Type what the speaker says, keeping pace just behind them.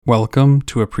Welcome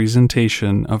to a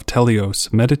presentation of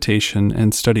Telios Meditation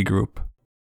and Study Group.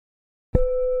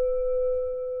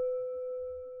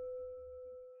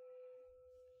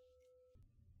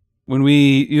 When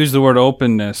we use the word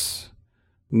openness,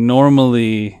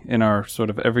 normally in our sort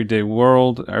of everyday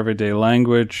world, everyday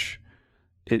language,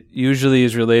 it usually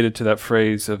is related to that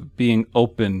phrase of being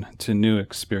open to new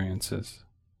experiences,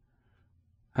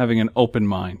 having an open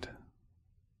mind.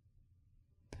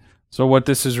 So what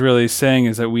this is really saying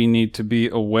is that we need to be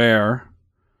aware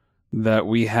that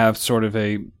we have sort of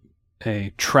a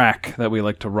track that we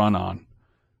like to run on,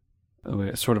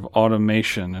 a sort of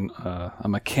automation and a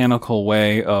mechanical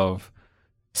way of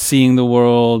seeing the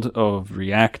world, of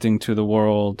reacting to the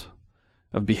world,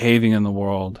 of behaving in the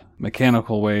world,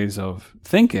 mechanical ways of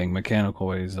thinking, mechanical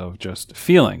ways of just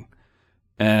feeling.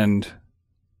 And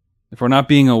if we're not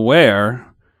being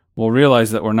aware, we'll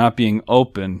realize that we're not being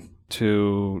open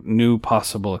to new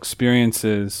possible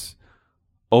experiences,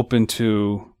 open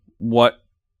to what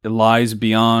lies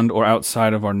beyond or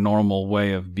outside of our normal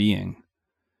way of being.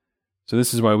 So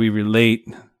this is why we relate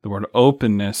the word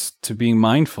openness to being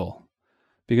mindful.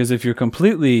 Because if you're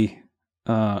completely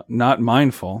not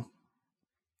mindful,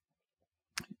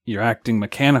 you're acting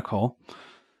mechanical,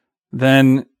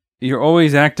 then you're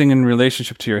always acting in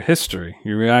relationship to your history.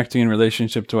 You're reacting in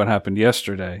relationship to what happened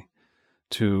yesterday,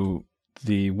 to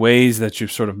the ways that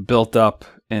you've sort of built up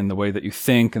in the way that you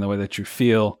think and the way that you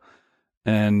feel.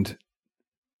 And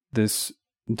this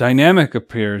dynamic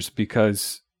appears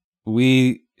because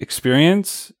we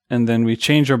experience and then we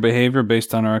change our behavior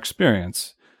based on our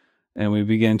experience. And we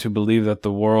begin to believe that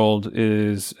the world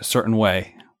is a certain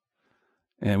way.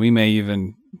 And we may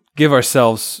even give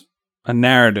ourselves a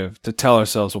narrative to tell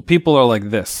ourselves, well, people are like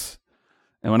this.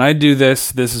 And when I do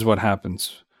this, this is what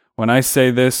happens. When I say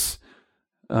this,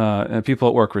 and people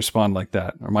at work respond like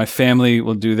that, or my family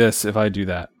will do this if I do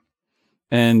that.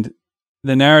 And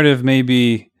the narrative may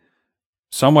be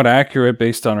somewhat accurate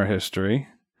based on our history.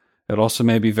 It also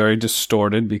may be very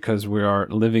distorted because we are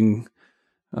living,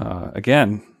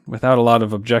 again, without a lot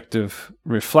of objective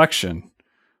reflection.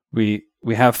 We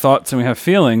have thoughts and we have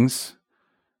feelings,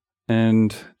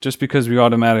 and just because we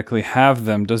automatically have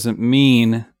them doesn't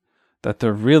mean that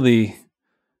they're really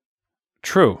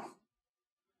true.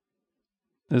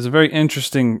 There's a very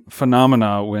interesting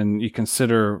phenomena when you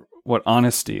consider what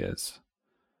honesty is.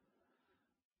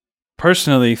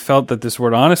 Personally, felt that this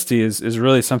word honesty is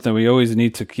really something we always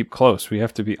need to keep close. We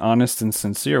have to be honest and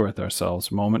sincere with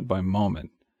ourselves, moment by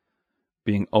moment,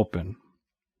 being open.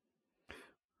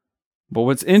 But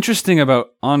what's interesting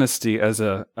about honesty as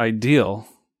an ideal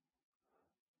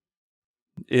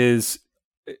is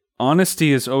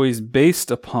honesty is always based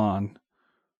upon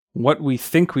what we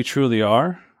think we truly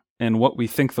are and what we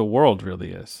think the world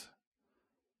really is.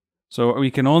 So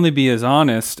we can only be as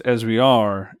honest as we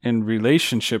are in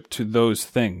relationship to those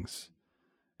things.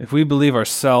 If we believe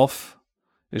ourself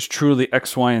is truly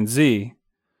X, Y, and Z,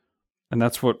 and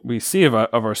that's what we see of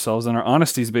ourselves, and our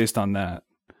honesty is based on that.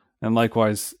 And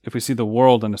likewise, if we see the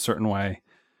world in a certain way,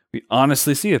 we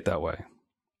honestly see it that way.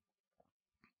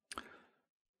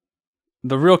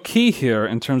 The real key here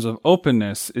in terms of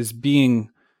openness is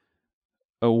being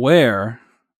aware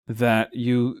that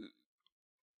you,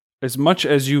 as much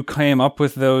as you came up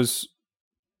with those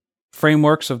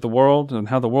frameworks of the world and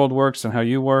how the world works and how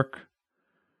you work,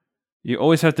 you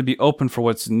always have to be open for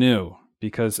what's new,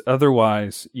 because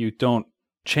otherwise you don't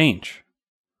change.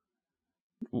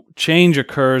 Change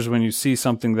occurs when you see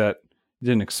something that you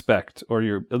didn't expect, or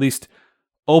you're at least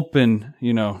open,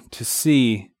 to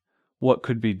see what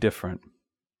could be different.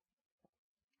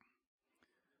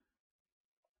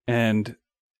 And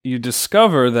you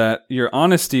discover that your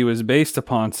honesty was based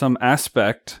upon some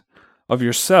aspect of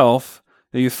yourself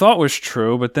that you thought was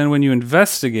true, but then when you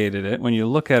investigated it, when you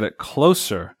look at it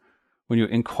closer, when you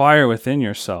inquire within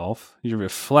yourself, you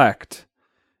reflect,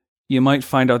 you might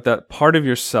find out that part of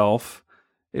yourself,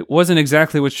 it wasn't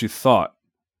exactly what you thought.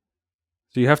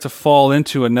 So you have to fall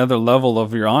into another level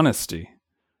of your honesty.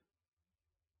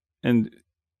 And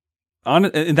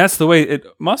that's the way it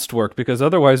must work, because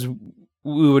otherwise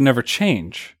we would never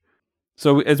change.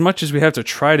 So as much as we have to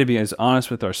try to be as honest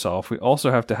with ourselves, we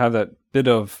also have to have that bit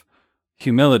of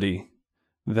humility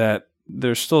that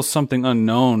there's still something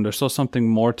unknown, there's still something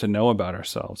more to know about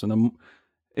ourselves. And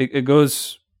it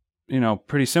goes,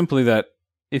 pretty simply that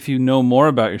if you know more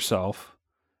about yourself,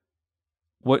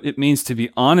 what it means to be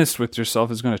honest with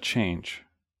yourself is going to change.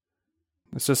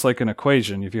 It's just like an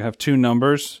equation. If you have two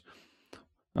numbers,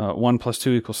 1 +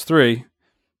 2 = 3,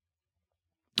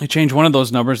 you change one of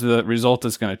those numbers, the result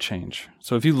is going to change.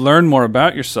 So if you learn more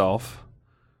about yourself,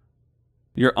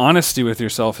 your honesty with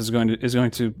yourself is going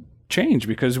to change,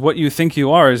 because what you think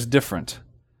you are is different.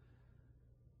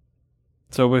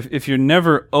 So if you're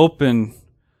never open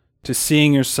to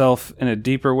seeing yourself in a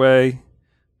deeper way,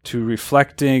 to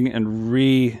reflecting and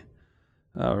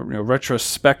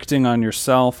retrospecting on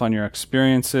yourself, on your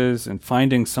experiences, and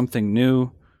finding something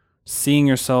new, seeing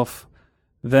yourself,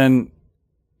 then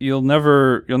you'll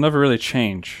never really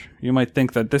change. You might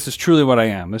think that this is truly what I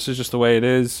am. This is just the way it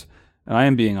is, and I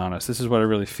am being honest. This is what I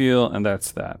really feel, and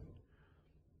that's that.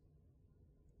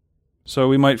 So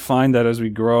we might find that as we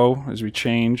grow, as we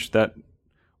change, that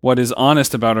what is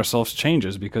honest about ourselves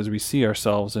changes because we see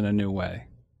ourselves in a new way.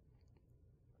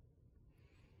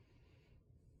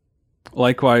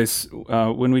 Likewise,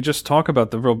 when we just talk about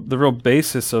the real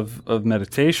basis of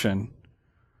meditation,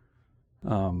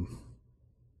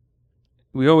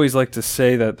 we always like to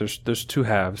say that there's two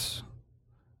halves: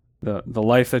 the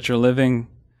life that you're living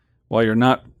while you're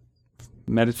not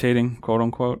meditating, quote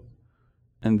unquote,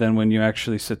 and then when you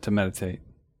actually sit to meditate,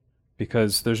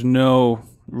 because there's no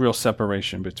real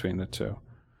separation between the two.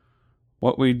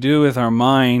 What we do with our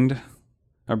mind,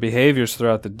 our behaviors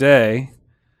throughout the day,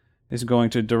 is going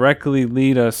to directly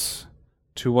lead us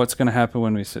to what's going to happen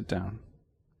when we sit down.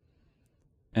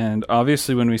 And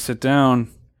obviously when we sit down,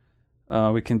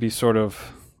 we can be sort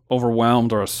of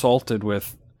overwhelmed or assaulted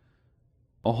with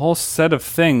a whole set of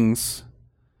things,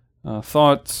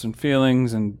 thoughts and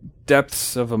feelings and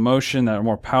depths of emotion that are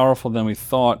more powerful than we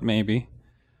thought maybe.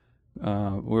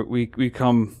 We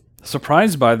become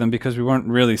surprised by them because we weren't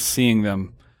really seeing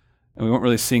them, and we weren't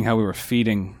really seeing how we were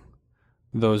feeding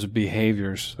those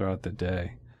behaviors throughout the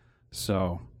day.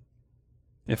 So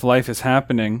if life is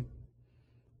happening,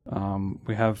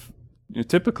 we have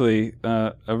typically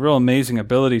a real amazing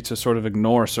ability to sort of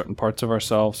ignore certain parts of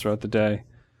ourselves throughout the day,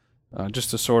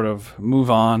 just to sort of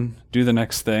move on, do the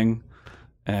next thing.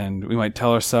 And we might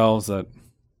tell ourselves that,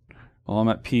 well, I'm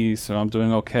at peace, or I'm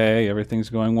doing okay, everything's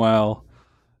going well.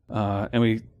 And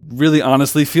we really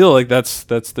honestly feel like that's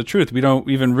the truth. We don't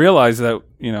even realize that,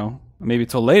 maybe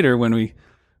till later when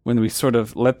we sort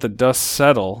of let the dust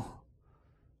settle,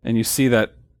 and you see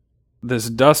that this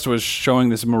dust was showing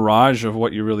this mirage of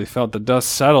what you really felt. The dust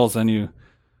settles and you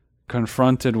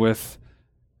confronted with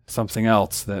something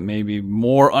else that may be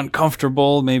more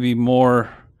uncomfortable, maybe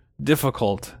more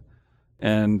difficult.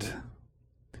 And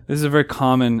this is a very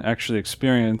common actually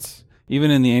experience.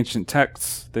 Even in the ancient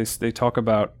texts, they talk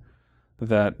about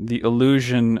that the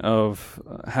illusion of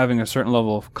having a certain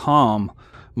level of calm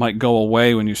might go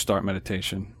away when you start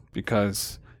meditation,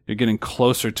 because you're getting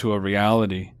closer to a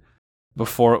reality.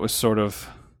 Before it was sort of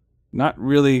not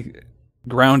really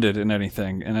grounded in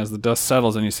anything. And as the dust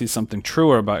settles and you see something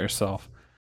truer about yourself.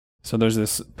 So there's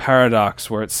this paradox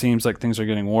where it seems like things are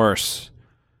getting worse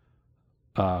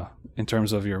in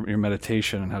terms of your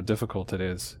meditation and how difficult it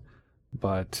is.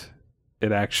 But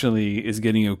it actually is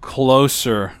getting you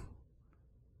closer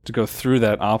to go through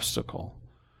that obstacle.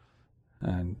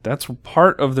 And that's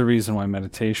part of the reason why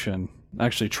meditation,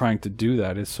 actually trying to do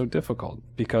that, is so difficult,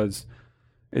 because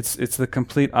it's the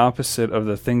complete opposite of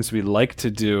the things we like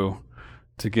to do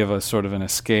to give us sort of an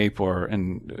escape or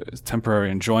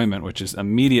temporary enjoyment, which is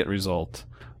immediate result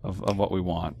of what we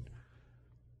want.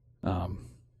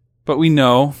 But we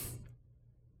know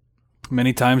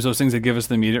many times those things that give us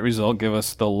the immediate result give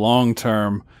us the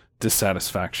long-term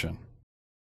dissatisfaction.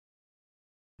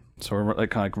 So we're kind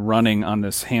of like running on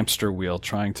this hamster wheel,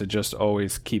 trying to just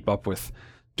always keep up with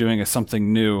doing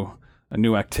something new, a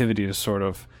new activity to sort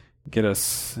of get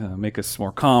us, make us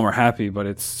more calm or happy, but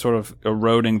it's sort of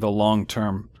eroding the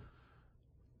long-term,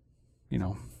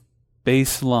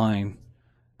 baseline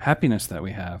happiness that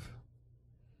we have.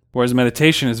 Whereas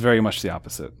meditation is very much the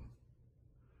opposite.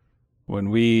 When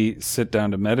we sit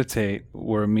down to meditate,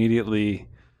 we're immediately,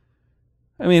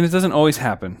 it doesn't always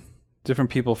happen. Different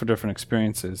people for different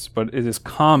experiences, but it is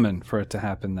common for it to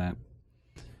happen that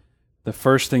the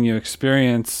first thing you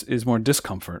experience is more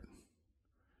discomfort.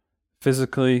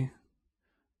 Physically,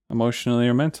 emotionally,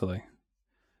 or mentally.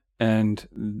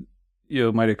 And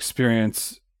you might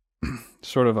experience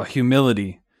sort of a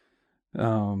humility,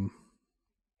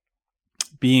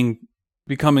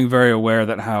 becoming very aware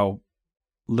that how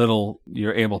little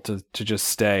you're able to just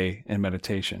stay in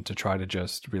meditation, to try to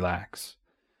just relax.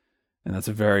 And that's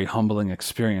a very humbling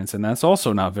experience, and that's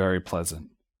also not very pleasant.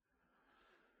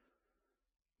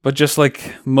 But just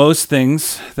like most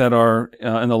things that are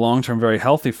in the long term very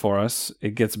healthy for us,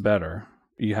 it gets better.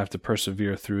 You have to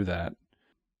persevere through that.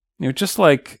 Just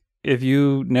like if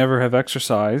you never have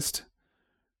exercised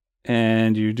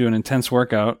and you do an intense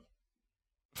workout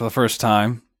for the first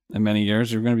time, in many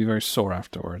years, you're going to be very sore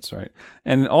afterwards, right?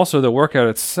 And also the workout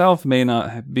itself may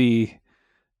not be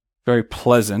very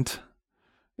pleasant,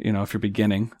 if you're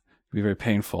beginning, it'd be very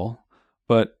painful,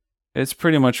 but it's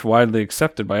pretty much widely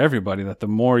accepted by everybody that the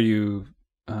more you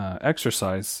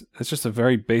exercise, it's just a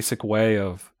very basic way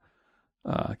of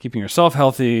keeping yourself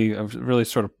healthy, of really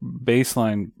sort of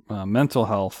baseline mental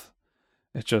health.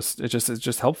 It's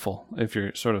just helpful if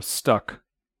you're sort of stuck.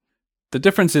 The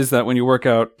difference is that when you work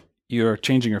out, you're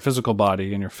changing your physical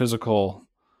body, and your physical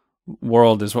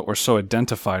world is what we're so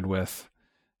identified with.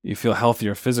 You feel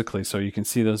healthier physically, so you can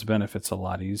see those benefits a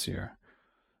lot easier.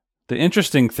 The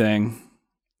interesting thing,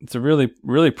 it's a really,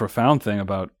 really profound thing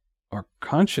about our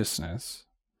consciousness,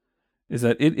 is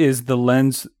that it is the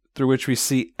lens through which we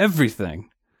see everything.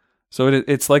 So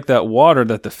it's like that water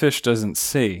that the fish doesn't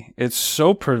see. It's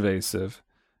so pervasive.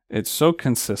 It's so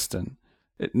consistent.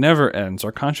 It never ends.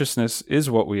 Our consciousness is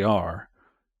what we are,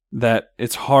 that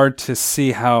it's hard to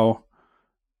see how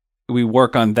we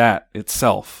work on that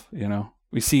itself,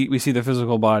 We see the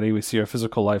physical body, we see our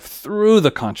physical life through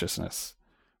the consciousness.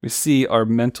 We see our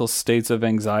mental states of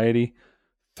anxiety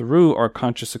through our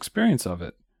conscious experience of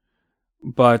it.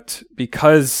 But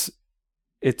because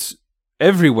it's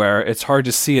everywhere, it's hard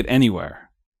to see it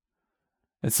anywhere.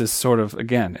 It's this sort of,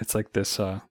 again, it's like this,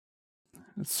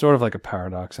 it's sort of like a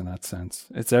paradox in that sense.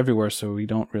 It's everywhere, so we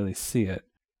don't really see it.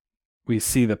 We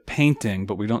see the painting,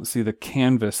 but we don't see the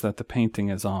canvas that the painting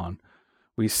is on.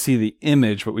 We see the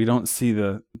image, but we don't see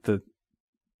the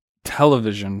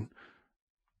television,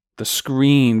 the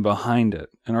screen behind it.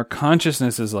 And our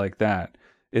consciousness is like that.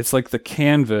 It's like the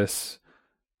canvas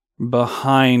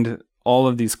behind all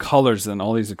of these colors and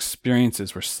all these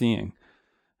experiences we're seeing.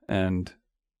 And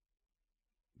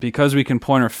because we can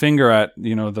point our finger at,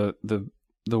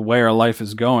 the way our life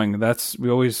is going, we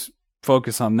always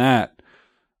focus on that.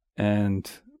 And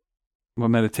what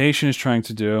meditation is trying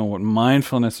to do, and what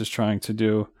mindfulness is trying to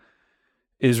do,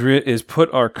 is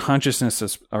put our consciousness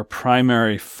as our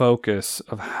primary focus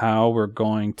of how we're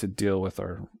going to deal with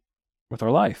our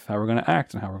life, how we're going to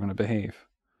act, and how we're going to behave.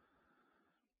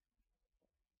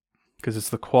 Because it's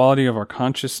the quality of our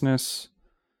consciousness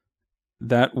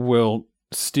that will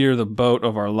steer the boat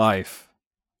of our life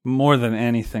more than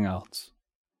anything else.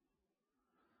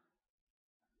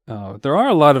 There are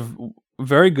a lot of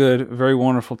very good, very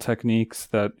wonderful techniques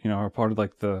that are part of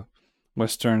like the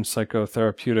Western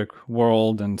psychotherapeutic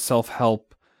world and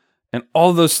self-help, and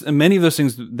all those, and many of those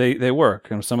things they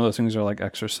work. And some of those things are like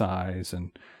exercise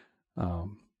and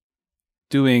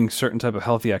doing certain type of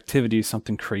healthy activities,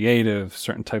 something creative,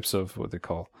 certain types of what they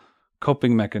call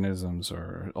coping mechanisms,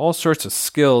 or all sorts of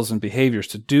skills and behaviors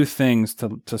to do things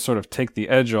to sort of take the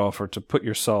edge off, or to put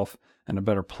yourself in a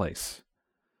better place.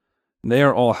 They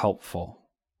are all helpful.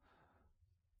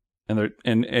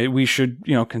 And we should,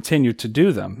 continue to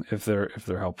do them if they're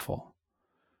helpful.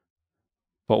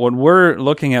 But when we're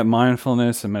looking at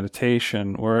mindfulness and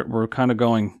meditation, we're kind of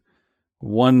going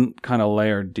one kind of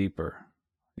layer deeper,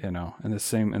 in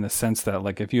the sense that,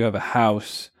 like, if you have a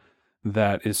house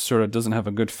that is sort of doesn't have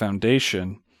a good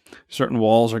foundation, certain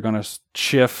walls are going to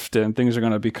shift and things are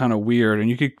going to be kind of weird, and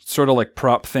you could sort of like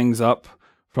prop things up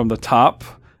from the top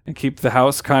and keep the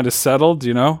house kind of settled,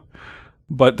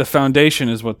 But the foundation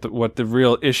is what the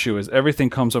real issue is. Everything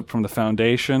comes up from the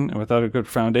foundation, and without a good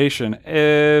foundation,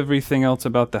 everything else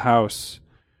about the house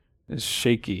is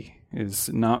shaky, is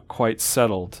not quite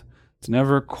settled. It's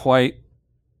never quite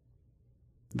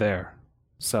there,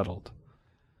 settled,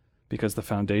 because the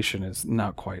foundation is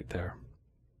not quite there.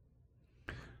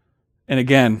 And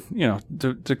again,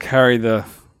 to carry the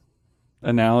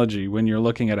analogy, when you're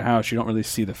looking at a house, you don't really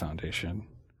see the foundation.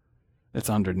 It's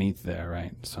underneath there,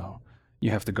 right? So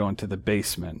you have to go into the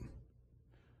basement,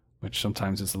 which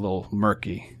sometimes is a little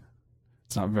murky.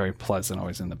 It's not very pleasant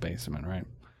always in the basement, right?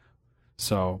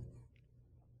 So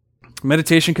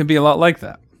meditation can be a lot like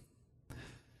that.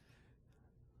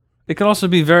 It can also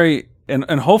be very, and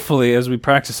hopefully as we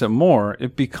practice it more,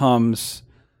 it becomes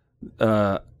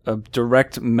a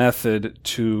direct method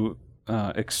to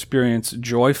experience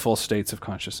joyful states of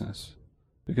consciousness,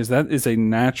 because that is a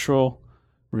natural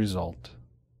result.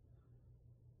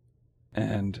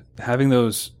 And having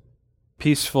those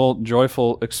peaceful,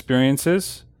 joyful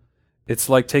experiences, it's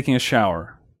like taking a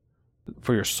shower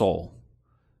for your soul.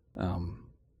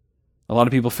 A lot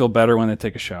of people feel better when they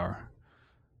take a shower.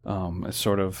 It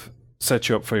sort of sets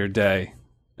you up for your day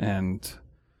and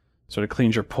sort of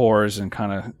cleans your pores and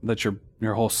kind of lets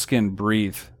your whole skin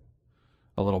breathe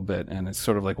a little bit. And it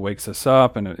sort of like wakes us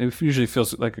up, and it usually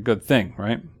feels like a good thing,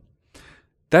 right?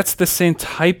 That's the same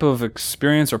type of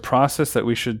experience or process that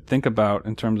we should think about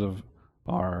in terms of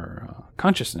our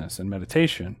consciousness and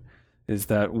meditation, is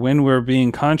that when we're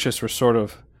being conscious, we're sort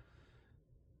of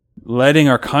letting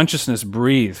our consciousness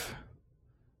breathe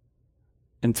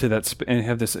into that and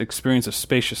have this experience of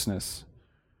spaciousness,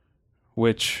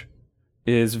 which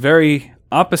is very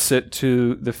opposite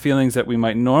to the feelings that we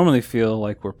might normally feel,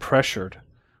 like we're pressured,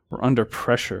 we're under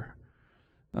pressure,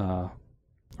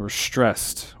 we're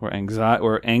stressed, we're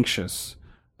anxious.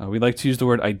 We like to use the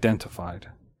word identified.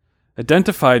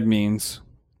 Identified means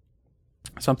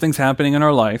something's happening in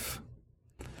our life,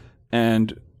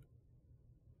 and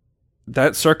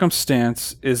that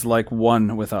circumstance is like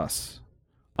one with us.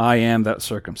 I am that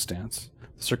circumstance.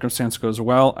 If the circumstance goes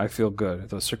well, I feel good. If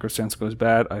the circumstance goes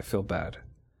bad, I feel bad.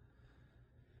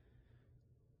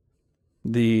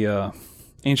 The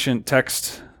ancient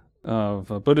text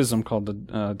of Buddhism called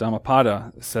the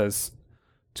Dhammapada says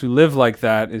to live like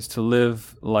that is to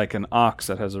live like an ox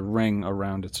that has a ring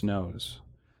around its nose.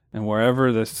 And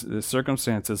wherever the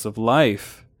circumstances of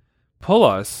life pull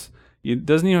us, you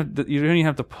don't even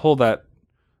have to pull that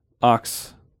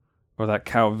ox or that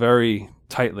cow very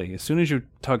tightly. As soon as you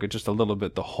tug it just a little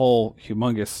bit, the whole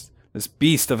this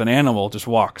beast of an animal just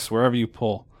walks wherever you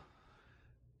pull.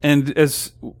 And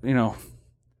as,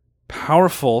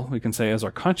 powerful, we can say, as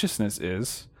our consciousness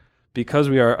is, because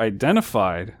we are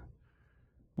identified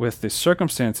with the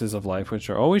circumstances of life, which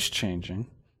are always changing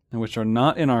and which are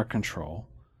not in our control,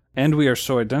 and we are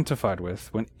so identified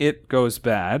with, when it goes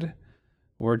bad,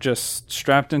 we're just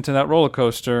strapped into that roller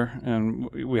coaster and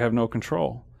we have no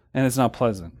control, and it's not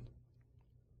pleasant.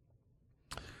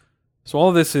 So all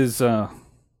of this is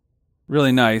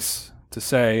really nice to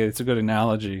say. It's a good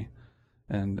analogy,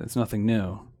 and it's nothing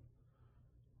new.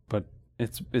 But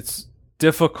it's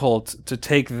difficult to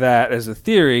take that as a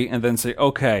theory and then say,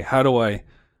 okay, how do I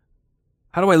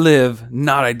live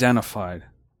not identified?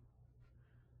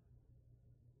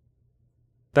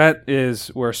 That is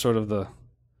where sort of the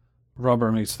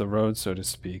rubber meets the road, so to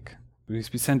speak. We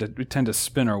tend to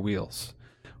spin our wheels.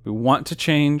 We want to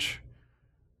change.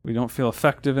 We don't feel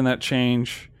effective in that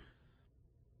change.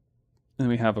 And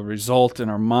we have a result in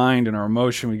our mind and our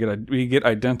emotion. We get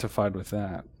identified with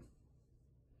that.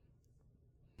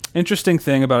 Interesting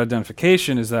thing about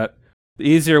identification is that the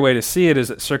easier way to see it is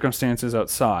that circumstances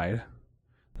outside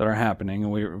that are happening,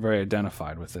 and we're very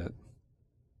identified with it.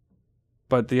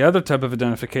 But the other type of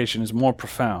identification is more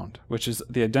profound, which is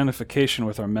the identification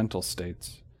with our mental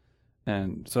states.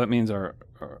 And so that means our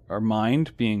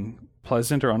mind being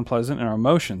pleasant or unpleasant, and our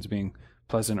emotions being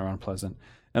pleasant or unpleasant,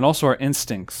 and also our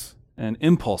instincts and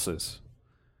impulses,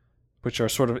 which are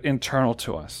sort of internal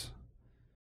to us.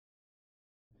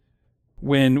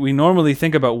 When we normally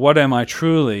think about what am I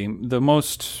truly,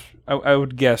 I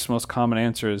would guess most common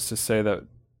answer is to say that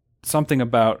something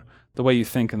about the way you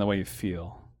think and the way you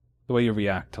feel, the way you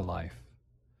react to life.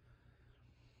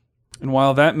 And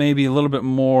while that may be a little bit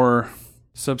more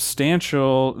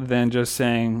substantial than just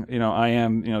saying, I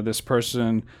am, this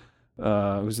person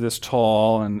who's this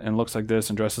tall and looks like this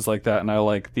and dresses like that, and I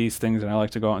like these things and I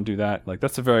like to go out and do that. Like,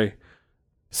 that's a very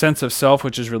sense of self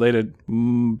which is related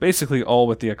basically all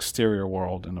with the exterior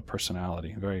world and the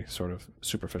personality, very sort of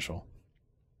superficial.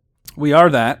 We are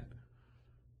that,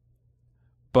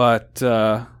 but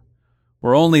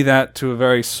we're only that to a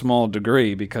very small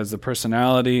degree, because the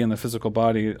personality and the physical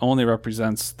body only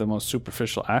represents the most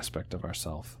superficial aspect of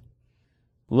ourself.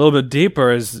 A little bit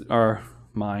deeper is our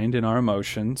mind and our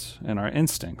emotions and our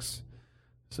instincts.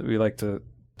 So we like to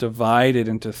divide it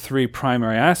into three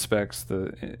primary aspects: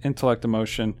 the intellect,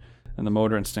 emotion, and the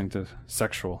motor instinctive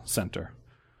sexual center.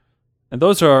 And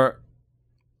those are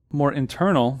more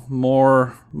internal,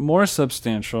 more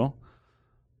substantial,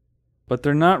 but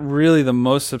they're not really the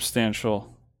most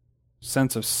substantial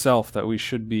sense of self that we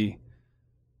should be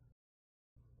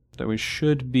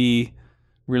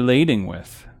relating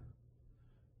with.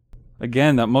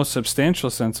 Again, that most substantial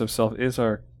sense of self is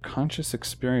our conscious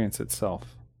experience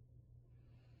itself.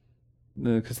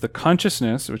 Because the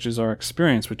consciousness, which is our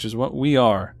experience, which is what we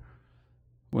are,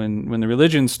 when the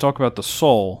religions talk about the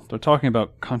soul, they're talking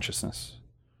about consciousness.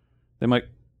 They might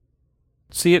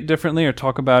see it differently or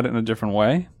talk about it in a different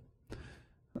way,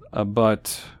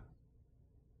 but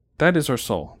that is our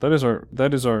soul. That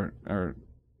is our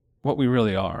what we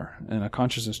really are, and our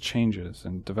consciousness changes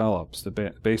and develops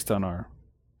based on our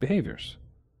behaviors.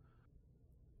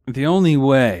 The only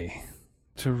way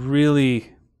to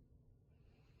really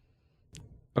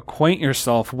acquaint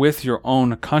yourself with your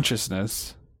own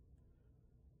consciousness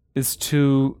is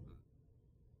to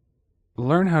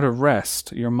learn how to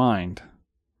rest your mind,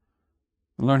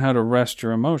 learn how to rest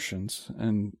your emotions,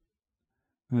 and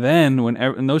then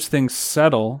when those things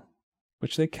settle,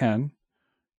 which they can,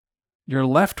 you're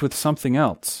left with something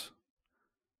else,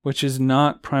 which is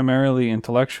not primarily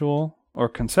intellectual or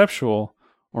conceptual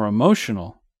or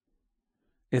emotional.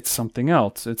 It's something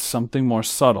else. It's something more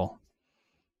subtle.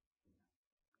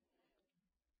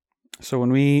 So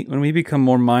when we become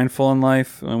more mindful in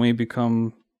life, when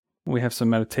we have some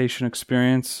meditation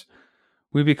experience,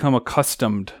 we become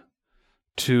accustomed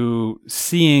to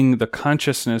seeing the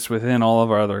consciousness within all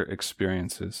of our other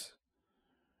experiences.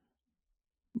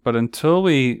 But until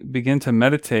we begin to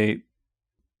meditate,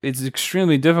 it's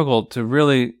extremely difficult to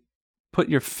really put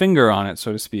your finger on it,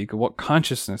 so to speak, of what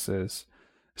consciousness is.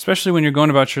 Especially when you're going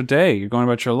about your day, you're going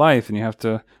about your life, and you have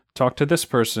to talk to this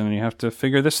person, and you have to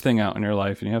figure this thing out in your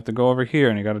life, and you have to go over here,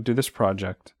 and you got to do this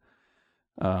project.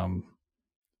 And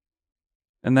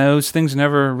those things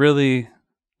never really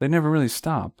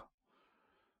stop.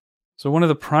 So one of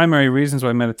the primary reasons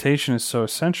why meditation is so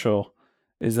essential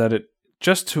is that it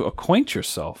just to acquaint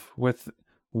yourself with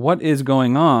what is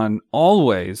going on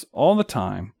always, all the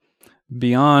time,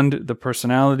 beyond the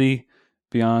personality,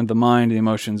 beyond the mind, the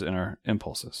emotions, and our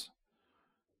impulses.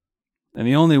 And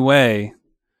the only way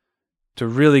to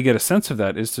really get a sense of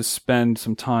that is to spend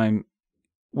some time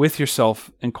with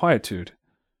yourself in quietude.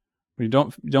 You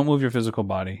don't move your physical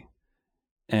body,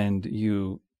 and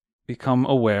you become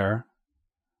aware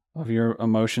of your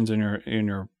emotions in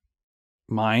your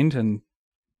mind and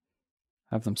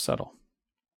have them settle.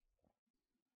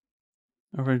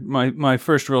 My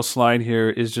first real slide here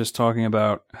is just talking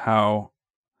about how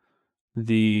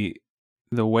the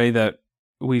way that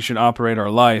we should operate our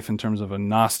life in terms of a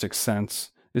Gnostic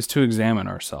sense is to examine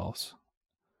ourselves.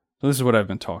 So this is what I've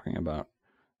been talking about,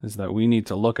 is that we need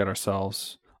to look at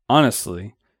ourselves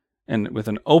honestly and with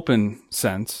an open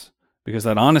sense, because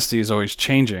that honesty is always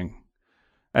changing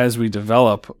as we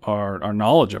develop our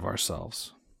knowledge of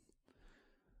ourselves.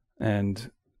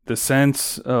 And the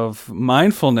sense of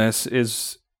mindfulness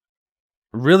is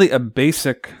really a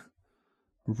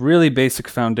really basic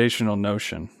foundational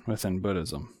notion within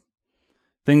Buddhism.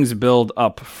 Things build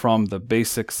up from the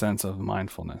basic sense of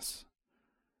mindfulness.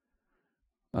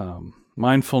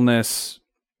 Mindfulness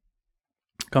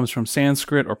comes from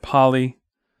Sanskrit or Pali,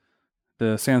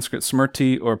 the Sanskrit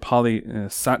smrti or Pali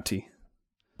sati.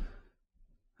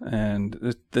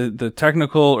 And the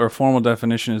technical or formal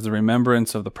definition is the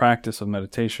remembrance of the practice of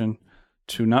meditation,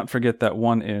 to not forget that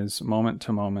one is, moment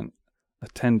to moment,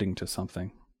 attending to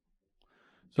something.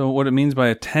 So what it means by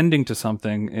attending to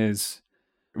something is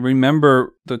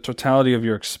remember the totality of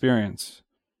your experience.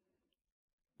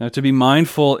 Now, to be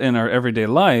mindful in our everyday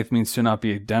life means to not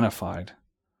be identified.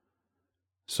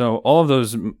 So all of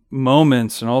those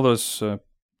moments and all those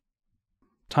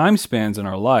time spans in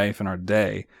our life, in our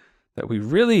day, that we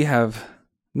really have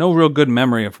no real good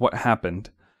memory of what happened,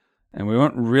 and we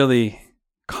weren't really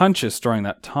conscious during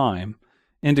that time,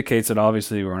 indicates that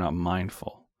obviously we're not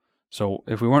mindful. So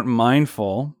if we weren't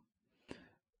mindful,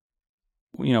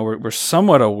 we're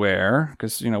somewhat aware,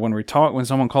 because when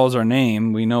someone calls our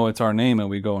name, we know it's our name and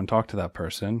we go and talk to that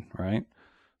person, right?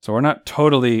 So we're not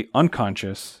totally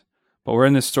unconscious, but we're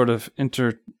in this sort of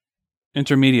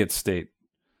intermediate state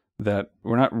that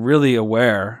we're not really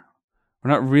aware.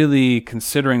 We're not really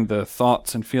considering the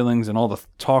thoughts and feelings and all the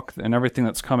talk and everything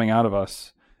that's coming out of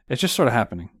us. It's just sort of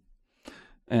happening.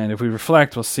 And if we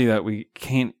reflect, we'll see that we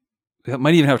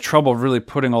might even have trouble really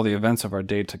putting all the events of our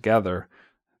day together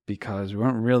because we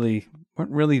weren't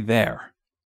really there.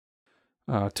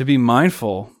 To be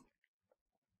mindful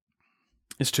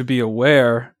is to be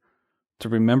aware, to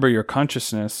remember your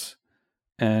consciousness,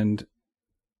 and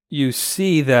you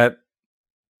see that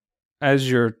as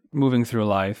you're moving through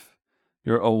life,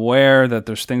 you're aware that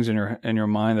there's things in your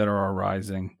mind that are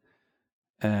arising,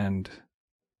 and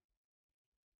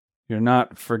you're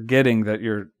not forgetting that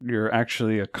you're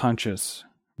actually a conscious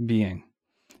being.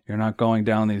 You're not going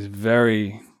down these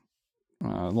very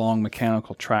long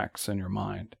mechanical tracks in your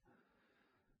mind.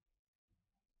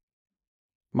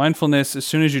 Mindfulness, as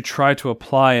soon as you try to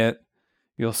apply it,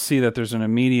 you'll see that there's an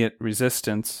immediate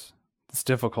resistance. It's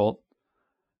difficult.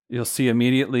 You'll see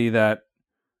immediately that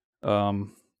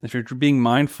if you're being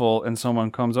mindful and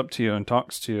someone comes up to you and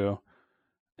talks to you,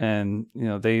 and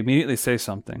they immediately say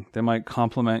something, they might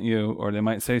compliment you, or they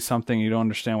might say something you don't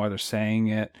understand why they're saying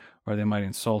it, or they might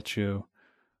insult you.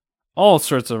 All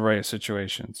sorts of array of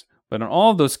situations. But in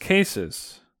all of those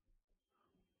cases,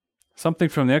 something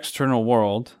from the external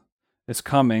world is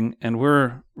coming, and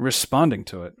we're responding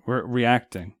to it. We're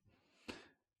reacting.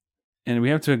 And we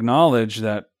have to acknowledge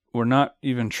that we're not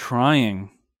even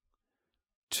trying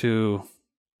to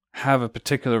have a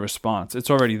particular response. It's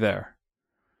already there.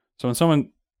 So when someone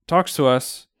talks to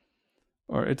us,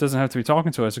 or it doesn't have to be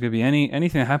talking to us. It could be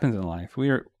anything that happens in life.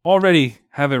 We already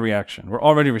have a reaction. We're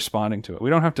already responding to it. We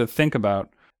don't have to think about.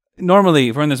 Normally,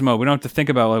 if we're in this mode, we don't have to think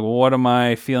about like, well, what am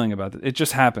I feeling about it? It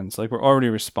just happens. Like we're already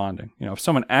responding. If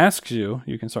someone asks you,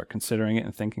 you can start considering it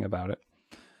and thinking about it.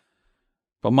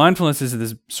 But mindfulness is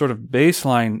this sort of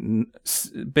baseline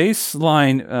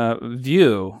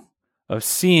view of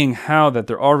seeing how that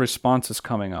there are responses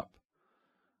coming up.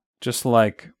 Just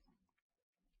like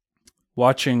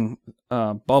watching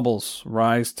bubbles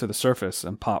rise to the surface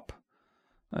and pop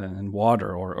in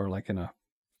water or like in a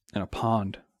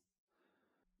pond.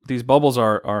 These bubbles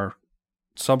are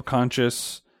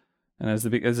subconscious, and as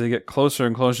they get closer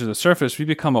and closer to the surface, we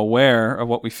become aware of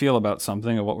what we feel about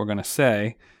something, of what we're going to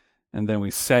say, and then we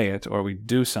say it, or we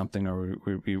do something, or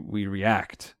we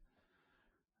react.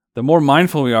 The more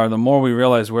mindful we are, the more we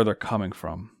realize where they're coming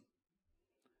from.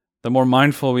 The more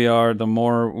mindful we are, the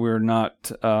more we're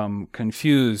not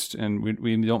confused, and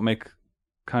we don't make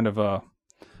kind of a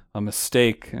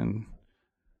mistake and,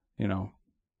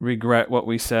 regret what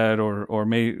we said or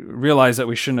may realize that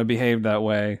we shouldn't have behaved that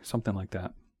way, something like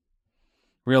that.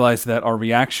 Realize that our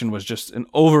reaction was just an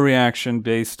overreaction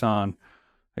based on,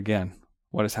 again,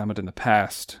 what has happened in the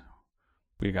past.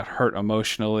 We got hurt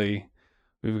emotionally,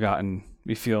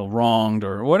 we feel wronged,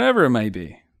 or whatever it may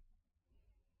be.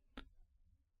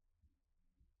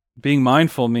 Being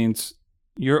mindful means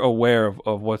you're aware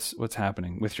of what's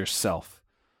happening with yourself.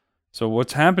 So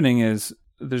what's happening is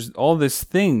there's all these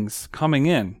things coming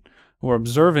in. We're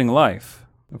observing life.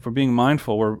 If we're being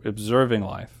mindful, we're observing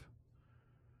life.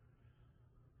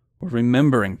 We're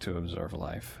remembering to observe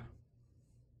life.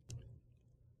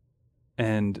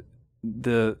 And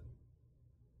the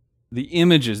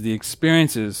images, the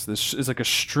experiences, this is like a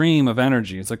stream of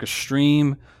energy. It's like a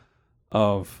stream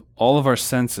of all of our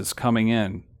senses coming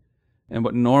in. And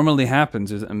what normally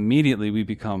happens is immediately we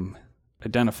become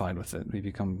identified with it. We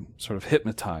become sort of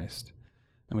hypnotized.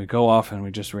 And we go off and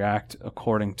we just react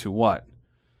according to what?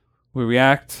 We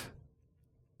react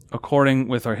according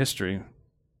with our history,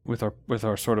 with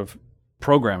our sort of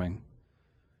programming.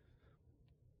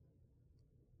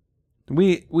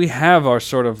 We have our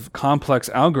sort of complex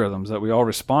algorithms that we all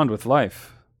respond with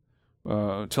life,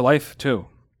 to life too.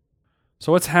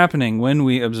 So what's happening when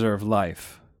we observe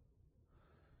life?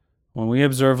 When we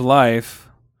observe life,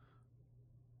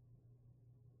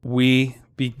 we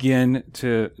begin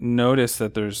to notice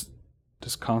that there's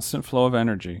this constant flow of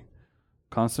energy,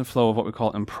 constant flow of what we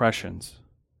call impressions.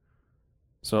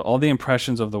 So all the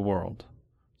impressions of the world.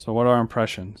 So what are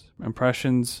impressions?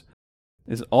 Impressions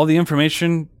is all the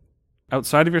information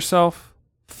outside of yourself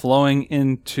flowing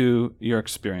into your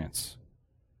experience.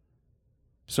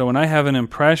 So when I have an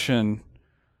impression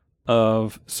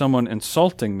of someone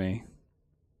insulting me,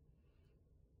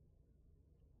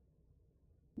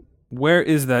 where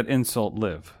is that insult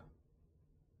live?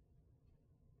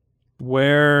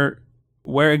 Where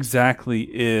exactly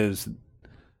is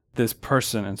this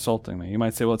person insulting me? You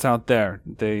might say, well, it's out there.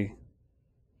 They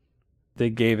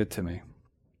gave it to me.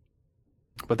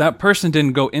 But that person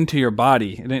didn't go into your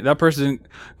body. That person didn't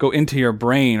go into your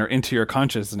brain or into your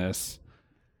consciousness.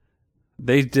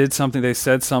 They did something, they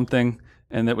said something,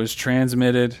 and that was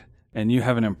transmitted, and you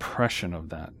have an impression of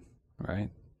that, right?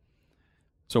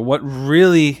 So what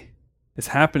really is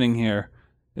happening here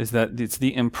is that it's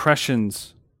the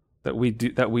impressions that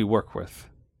we work with.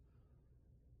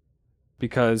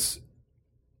 Because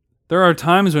there are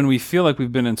times when we feel like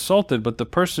we've been insulted, but the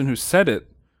person who said it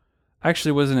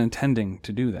actually wasn't intending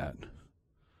to do that.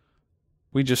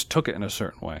 We just took it in a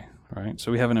certain way, right?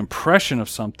 So we have an impression of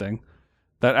something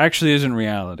that actually isn't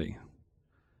reality.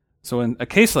 So in a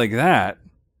case like that,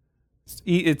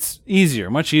 it's easier,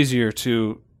 much easier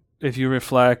to, if you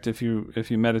reflect, if you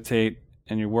meditate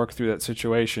and you work through that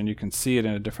situation, you can see it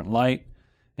in a different light,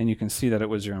 and you can see that it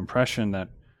was your impression that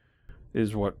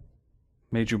is what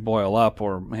made you boil up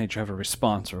or made you have a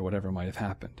response or whatever might have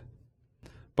happened.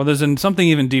 But there's something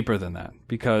even deeper than that,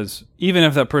 because even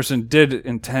if that person did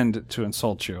intend to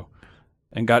insult you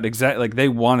and got like they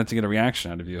wanted to get a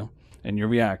reaction out of you and you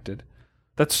reacted,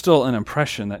 that's still an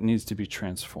impression that needs to be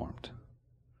transformed.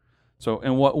 So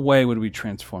in what way would we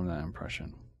transform that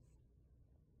impression?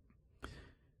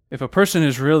 If a person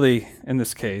is really, in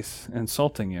this case,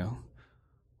 insulting you,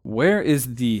 where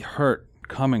is the hurt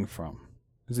coming from?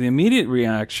 Because the immediate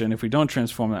reaction, if we don't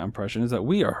transform that impression, is that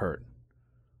we are hurt.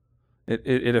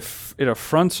 It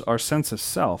affronts our sense of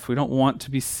self. We don't want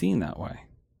to be seen that way.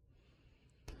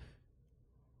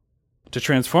 To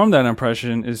transform that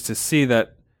impression is to see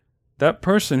that that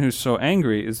person who's so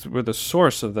angry is where the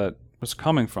source of that was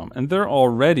coming from, and they're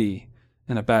already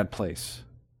in a bad place.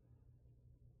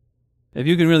 if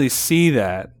you can really see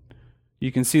that,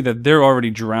 you can see that they're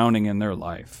already drowning in their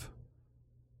life.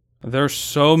 They're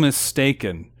so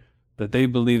mistaken that they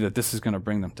believe that this is going to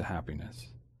bring them to happiness.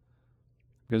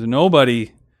 Because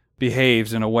nobody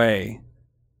behaves in a way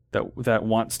that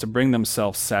wants to bring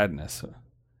themselves sadness.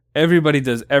 Everybody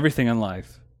does everything in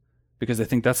life because they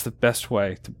think that's the best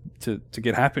way to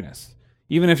get happiness.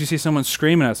 Even if you see someone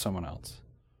screaming at someone else.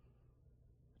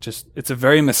 It's a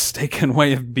very mistaken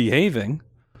way of behaving.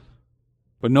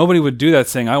 But nobody would do that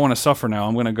saying, I want to suffer now,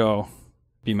 I'm going to go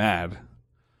be mad.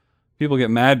 People get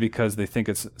mad because they think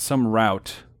it's some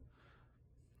route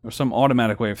or some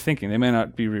automatic way of thinking. They may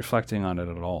not be reflecting on it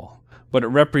at all. But it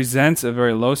represents a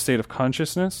very low state of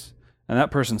consciousness, and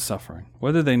that person's suffering,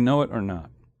 whether they know it or not.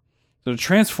 So to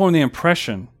transform the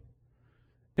impression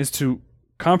is to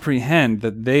comprehend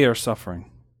that they are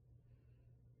suffering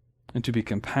and to be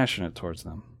compassionate towards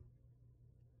them.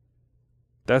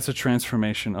 That's a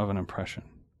transformation of an impression.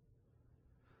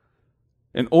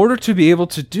 In order to be able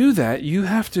to do that, you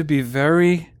have to be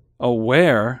very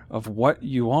aware of what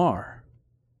you are.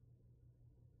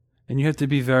 And you have to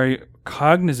be very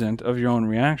cognizant of your own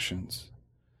reactions.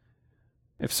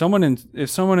 If someone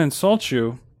insults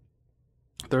you,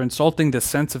 they're insulting the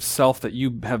sense of self that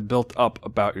you have built up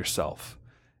about yourself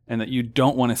and that you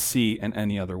don't want to see in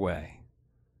any other way.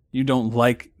 You don't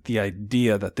like the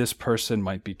idea that this person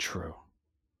might be true.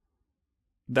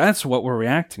 That's what we're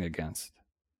reacting against.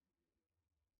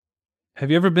 Have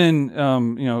you ever been,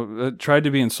 tried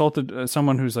to be insulted?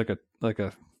 Someone who's like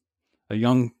a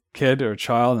young kid or a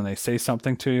child, and they say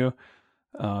something to you.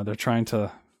 They're trying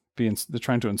to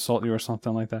insult you or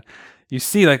something like that. You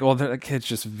see, like, well, that kid's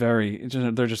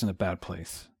they're just in a bad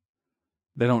place.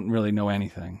 They don't really know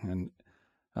anything,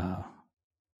 and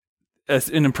as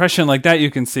an impression like that,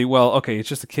 you can see, well, okay, it's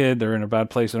just a kid. They're in a bad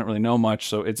place. They don't really know much,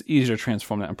 so it's easier to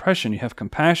transform that impression. You have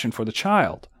compassion for the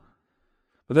child.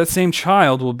 But that same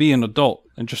child will be an adult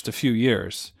in just a few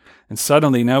years. And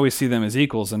suddenly now we see them as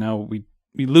equals, and now we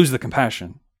lose the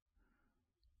compassion.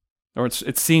 Or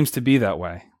it seems to be that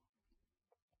way.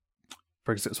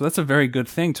 So that's a very good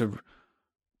thing to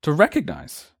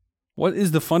recognize. What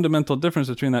is the fundamental difference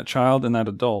between that child and that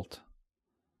adult?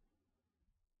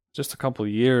 Just a couple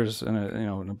of years in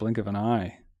a blink of an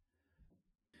eye.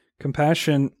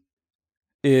 Compassion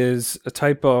is a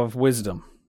type of wisdom.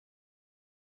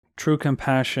 True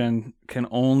compassion can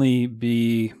only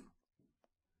be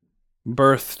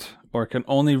birthed or can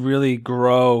only really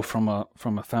grow from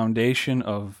a foundation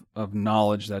of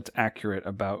knowledge that's accurate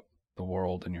about the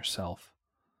world and yourself.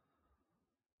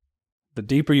 The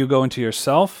deeper you go into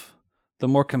yourself, the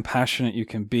more compassionate you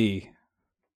can be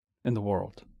in the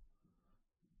world.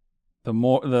 The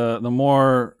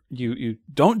more you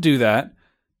don't do that,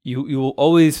 you will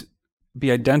always be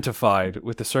identified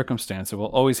with the circumstance. It will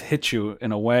always hit you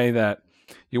in a way that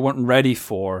you weren't ready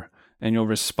for, and you'll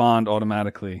respond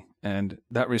automatically. And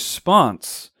that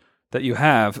response that you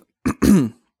have,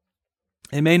 it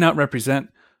may not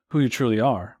represent who you truly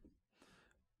are.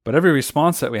 But every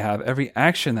response that we have, every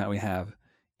action that we have,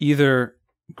 either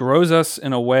grows us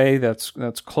in a way that's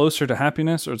closer to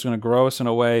happiness, or it's going to grow us in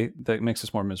a way that makes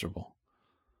us more miserable.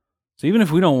 So even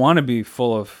if we don't want to be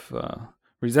full of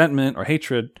resentment or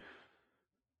hatred,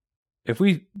 if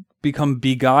we become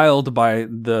beguiled by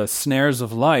the snares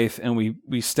of life and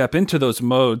we step into those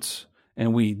modes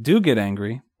and we do get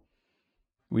angry,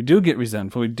 we do get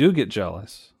resentful, we do get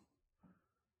jealous,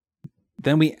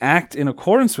 then we act in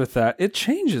accordance with that, it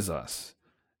changes us.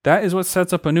 That is what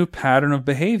sets up a new pattern of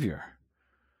behavior.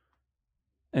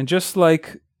 And just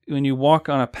like when you walk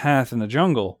on a path in the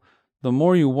jungle, the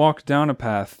more you walk down a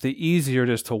path, the easier it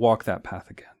is to walk that path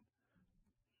again.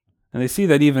 And they see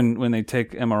that even when they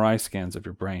take MRI scans of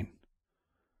your brain,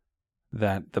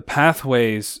 that the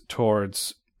pathways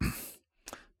towards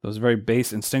those very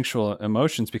base instinctual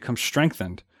emotions become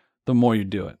strengthened the more you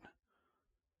do it.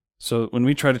 So when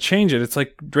we try to change it, it's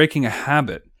like breaking a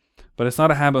habit. But it's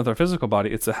not a habit of our physical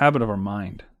body, it's a habit of our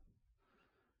mind.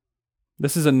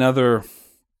 This is another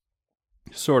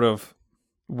sort of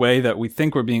way that we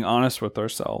think we're being honest with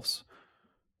ourselves.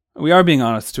 We are being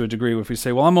honest to a degree if we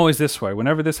say, well, I'm always this way.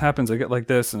 Whenever this happens, I get like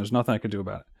this, and there's nothing I can do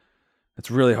about it.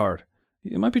 It's really hard.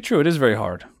 It might be true. It is very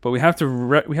hard. But we have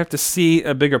to see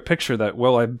a bigger picture that,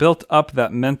 well, I built up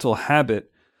that mental habit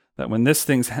that when this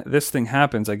thing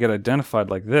happens, I get identified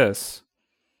like this.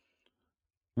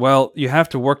 Well, you have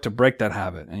to work to break that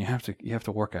habit, and you have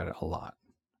to work at it a lot.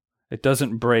 It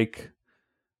doesn't break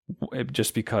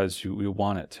just because you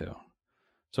want it to.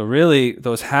 So really,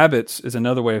 those habits is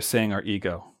another way of saying our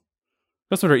ego.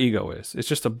 That's what our ego is. It's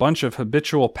just a bunch of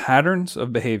habitual patterns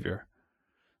of behavior.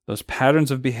 Those patterns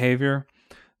of behavior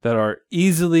that are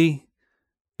easily,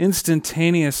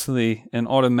 instantaneously, and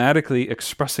automatically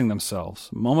expressing themselves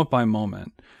moment by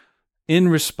moment in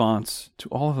response to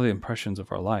all of the impressions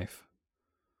of our life.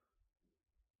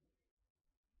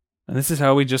 And this is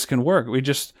how we just can work. We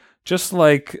just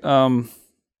like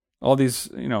all these,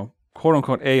 quote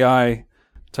unquote AI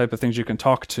type of things you can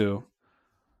talk to,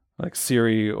 like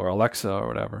Siri or Alexa or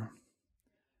whatever.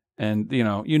 And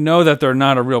you know that they're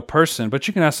not a real person, but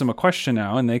you can ask them a question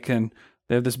now, and they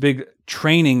have this big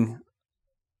training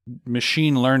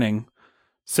machine learning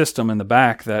system in the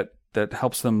back that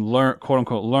helps them learn, quote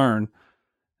unquote, learn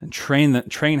and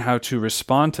train how to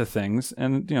respond to things.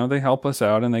 And they help us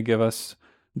out and they give us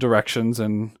directions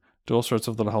and do all sorts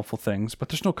of little helpful things, but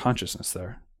there's no consciousness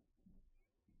there.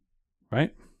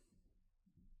 Right?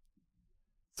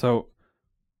 So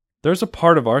there's a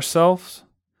part of ourselves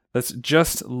that's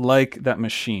just like that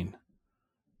machine,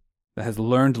 that has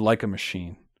learned like a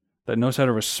machine, that knows how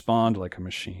to respond like a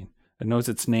machine. It knows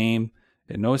its name.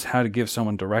 It knows how to give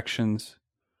someone directions.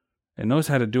 It knows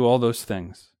how to do all those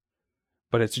things.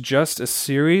 But it's just a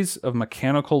series of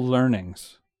mechanical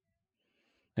learnings.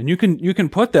 And you can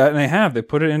put that, and they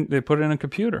put it in a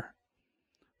computer.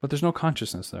 But there's no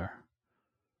consciousness there.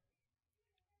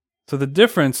 So the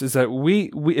difference is that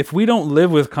we if we don't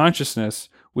live with consciousness,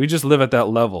 we just live at that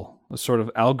level, a sort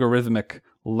of algorithmic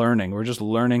learning. We're just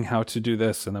learning how to do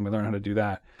this, and then we learn how to do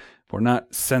that. We're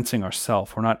not sensing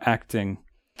ourselves. We're not acting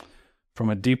from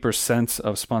a deeper sense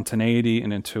of spontaneity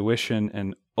and intuition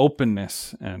and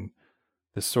openness and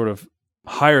this sort of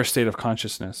higher state of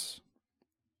consciousness.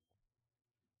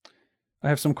 I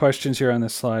have some questions here on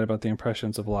this slide about the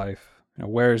impressions of life.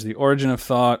 Where is the origin of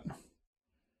thought?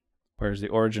 Where is the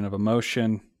origin of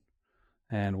emotion?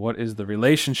 And what is the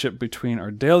relationship between our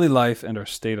daily life and our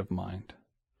state of mind?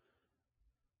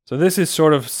 So this is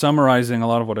sort of summarizing a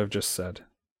lot of what I've just said.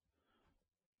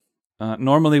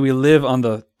 Normally we live on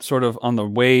the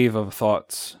wave of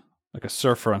thoughts, like a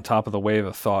surfer on top of the wave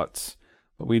of thoughts.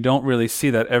 But we don't really see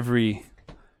that every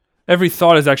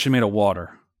thought is actually made of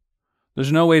water.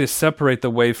 There's no way to separate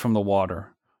the wave from the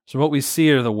water. So what we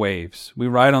see are the waves. We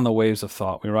ride on the waves of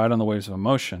thought. We ride on the waves of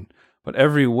emotion. But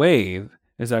every wave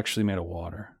is actually made of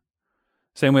water.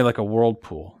 Same way like a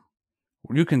whirlpool.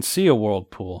 You can see a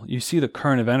whirlpool. You see the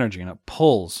current of energy, and it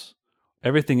pulls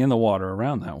everything in the water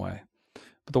around that way.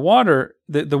 But the water,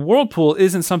 the whirlpool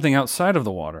isn't something outside of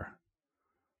the water.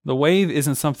 The wave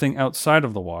isn't something outside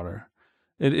of the water.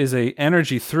 It is an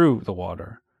energy through the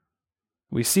water.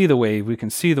 We see the wave, we can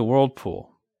see the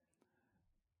whirlpool.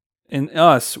 In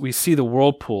us, we see the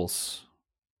whirlpools.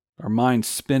 Our mind's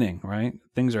spinning, right?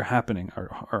 Things are happening.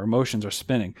 Our emotions are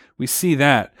spinning. We see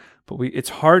that, but it's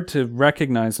hard to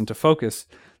recognize and to focus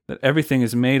that everything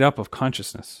is made up of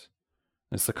consciousness.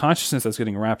 It's the consciousness that's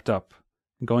getting wrapped up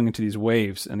and going into these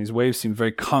waves, and these waves seem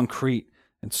very concrete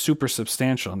and super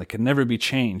substantial, and they can never be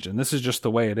changed, and this is just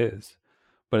the way it is.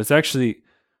 But it's actually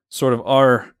sort of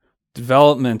our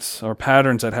developments, our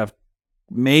patterns that have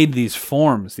made these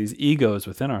forms, these egos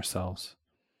within ourselves.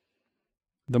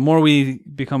 The more we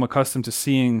become accustomed to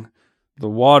seeing the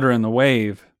water and the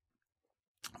wave,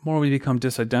 the more we become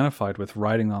disidentified with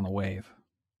riding on the wave.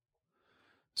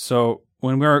 So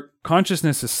when our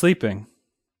consciousness is sleeping,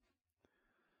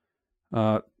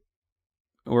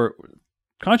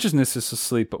 consciousness is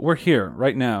asleep, but we're here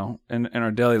right now in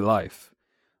our daily life.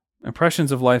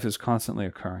 Impressions of life is constantly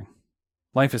occurring.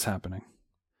 Life is happening.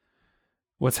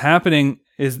 What's happening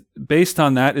is based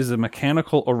on that is a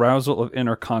mechanical arousal of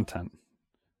inner content.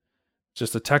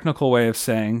 Just a technical way of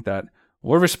saying that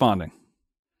we're responding.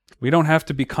 We don't have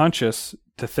to be conscious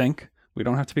to think. We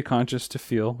don't have to be conscious to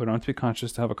feel. We don't have to be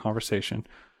conscious to have a conversation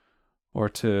or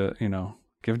to,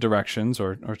 give directions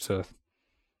or to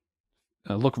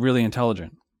look really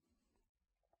intelligent.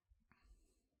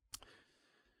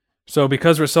 So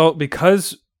because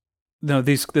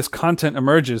this content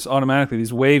emerges automatically,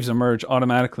 these waves emerge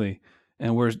automatically,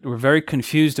 and we're very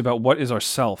confused about what is our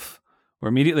self. We're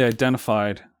immediately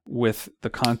identified with the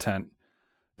content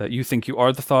that you think you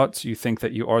are the thoughts, you think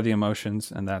that you are the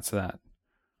emotions, and that's that.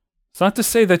 It's not to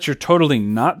say that you're totally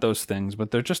not those things,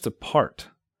 but they're just a part.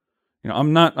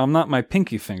 I'm not my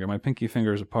pinky finger. My pinky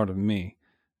finger is a part of me.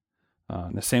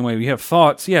 In the same way we have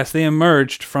thoughts, yes, they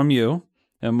emerged from you,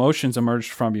 emotions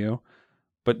emerged from you,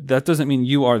 but that doesn't mean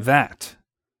you are that.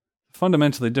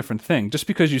 Fundamentally different thing. Just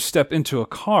because you step into a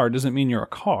car doesn't mean you're a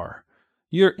car.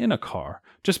 You're in a car.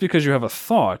 Just because you have a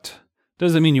thought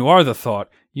doesn't mean you are the thought.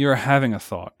 You're having a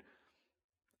thought.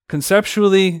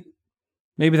 Conceptually,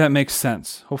 maybe that makes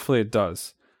sense. Hopefully it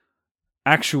does.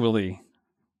 Actually,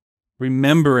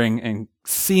 remembering and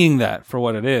seeing that for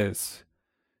what it is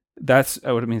That's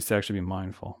what it means to actually be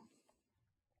mindful.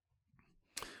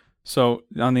 So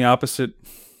on the opposite,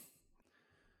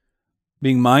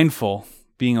 being mindful,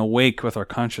 being awake with our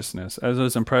consciousness, as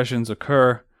those impressions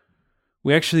occur,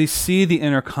 we actually see the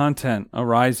inner content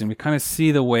arising. We kind of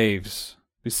see the waves.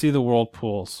 We see the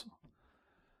whirlpools.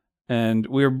 And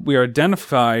we are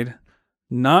identified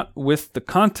not with the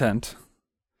content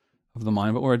of the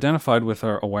mind, but we're identified with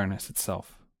our awareness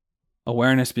itself.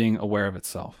 Awareness being aware of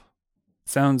itself.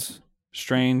 Sounds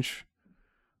strange,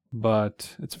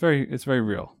 but it's very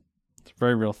real. It's a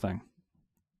very real thing.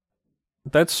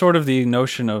 That's sort of the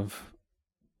notion of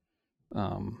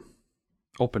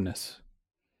openness.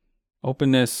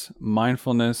 Openness,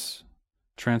 mindfulness,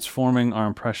 transforming our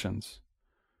impressions.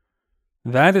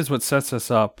 That is what sets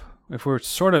us up. If we're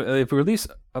at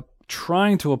least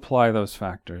trying to apply those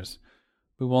factors,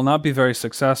 we will not be very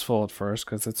successful at first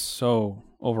because it's so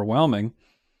overwhelming.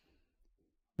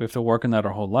 We have to work on that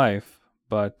our whole life.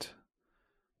 But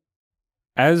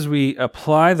as we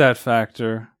apply that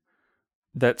factor,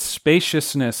 that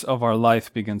spaciousness of our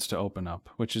life begins to open up,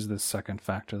 which is the second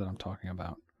factor that I'm talking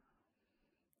about.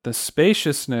 The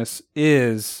spaciousness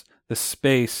is the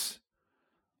space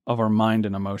of our mind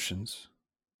and emotions.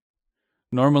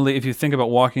 Normally, if you think about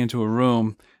walking into a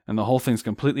room and the whole thing's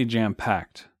completely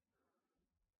jam-packed,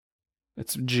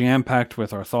 it's jam-packed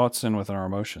with our thoughts and with our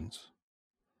emotions.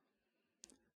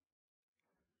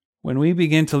 When we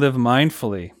begin to live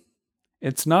mindfully,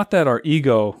 it's not that our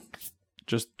ego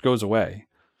just goes away,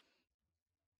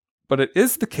 but it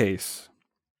is the case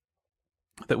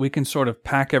that we can sort of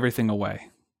pack everything away.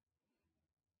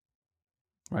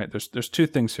 Right? There's two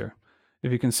things here.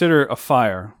 If you consider a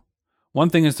fire, one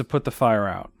thing is to put the fire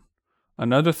out.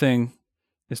 Another thing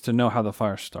is to know how the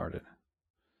fire started.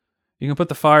 You can put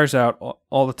the fires out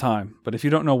all the time, but if you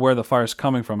don't know where the fire is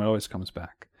coming from, it always comes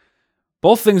back.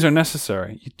 Both things are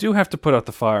necessary. You do have to put out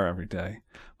the fire every day,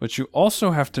 but you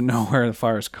also have to know where the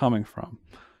fire is coming from.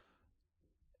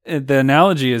 The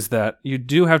analogy is that you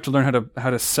do have to learn how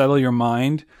to settle your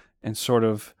mind and sort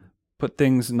of put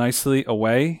things nicely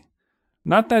away.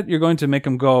 Not that you're going to make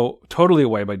them go totally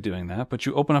away by doing that, but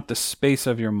you open up the space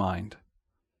of your mind.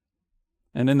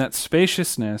 And in that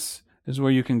spaciousness is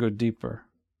where you can go deeper.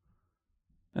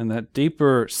 And that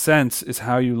deeper sense is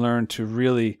how you learn to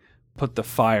really put the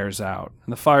fires out.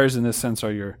 And the fires in this sense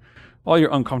are all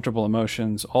your uncomfortable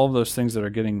emotions, all of those things that are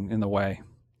getting in the way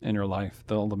in your life,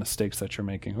 all the mistakes that you're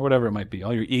making, or whatever it might be.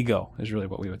 All your ego is really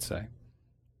what we would say.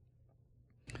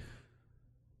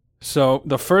 So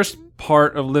the first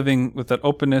part of living with that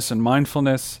openness and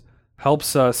mindfulness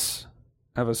helps us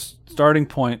have a starting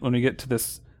point when we get to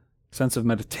this sense of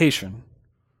meditation.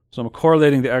 So I'm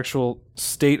correlating the actual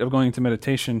state of going into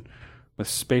meditation with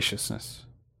spaciousness.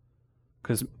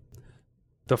 Because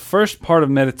the first part of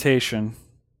meditation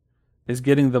is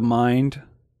getting the mind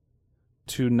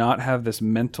to not have this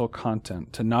mental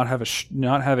content, to not have a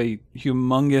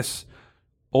humongous,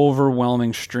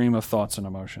 overwhelming stream of thoughts and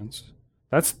emotions.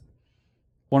 That's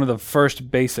one of the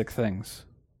first basic things.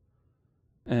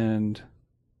 And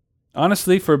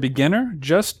honestly, for a beginner,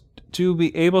 just to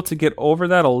be able to get over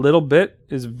that a little bit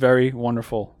is a very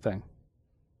wonderful thing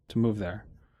to move there.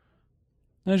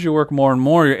 As you work more and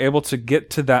more, you're able to get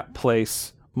to that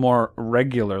place more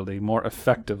regularly, more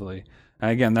effectively.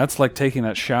 And again, that's like taking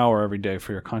that shower every day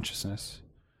for your consciousness.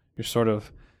 You're sort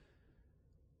of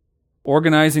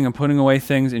organizing and putting away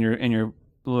things, and you're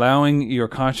allowing your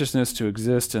consciousness to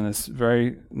exist in this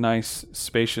very nice,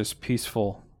 spacious,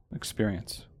 peaceful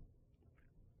experience.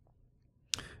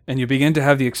 And you begin to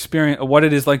have the experience of what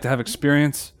it is like to have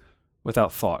experience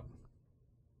without thought.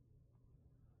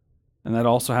 And that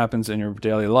also happens in your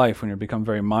daily life when you become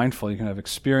very mindful. You can have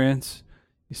experience,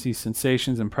 you see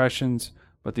sensations, impressions,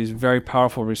 but these very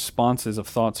powerful responses of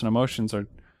thoughts and emotions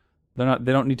they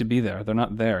don't need to be there. They're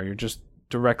not there. You're just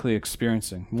directly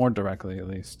experiencing, more directly at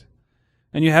least.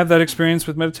 And you have that experience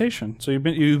with meditation. So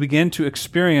you begin to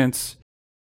experience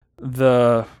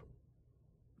the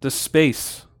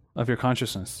space of your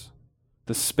consciousness,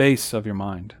 the space of your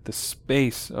mind, the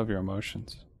space of your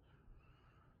emotions.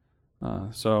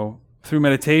 So through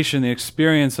meditation, the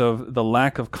experience of the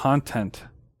lack of content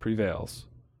prevails.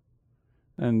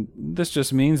 And this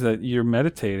just means that you're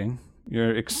meditating,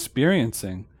 you're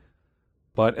experiencing,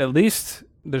 but at least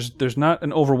there's not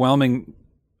an overwhelming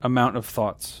amount of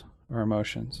thoughts or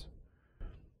emotions.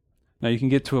 Now you can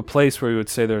get to a place where you would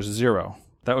say there's zero.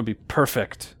 That would be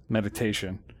perfect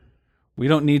meditation. We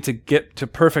don't need to get to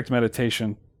perfect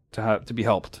meditation to be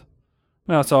helped.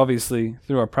 Now it's obviously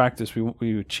through our practice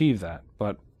we achieve that,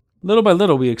 but little by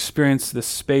little we experience this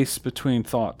space between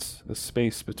thoughts, the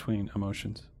space between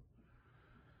emotions.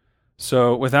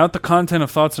 So without the content of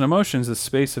thoughts and emotions, the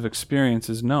space of experience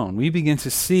is known. We begin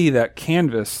to see that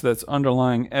canvas that's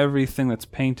underlying everything that's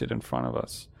painted in front of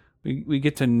us. We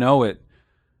get to know it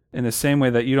in the same way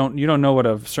that you don't know what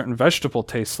a certain vegetable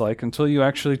tastes like until you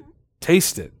actually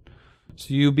taste it.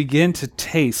 So you begin to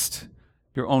taste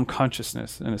your own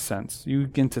consciousness in a sense. You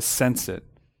begin to sense it.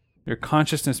 Your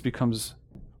consciousness becomes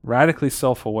radically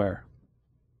self-aware.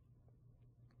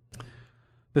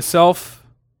 The self,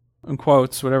 in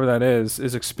quotes, whatever that is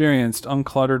experienced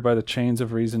uncluttered by the chains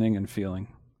of reasoning and feeling.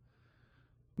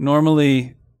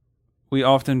 Normally, we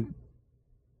often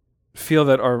feel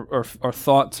that our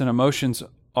thoughts and emotions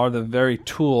are the very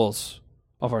tools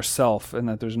of our self, and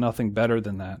that there's nothing better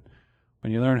than that.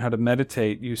 When you learn how to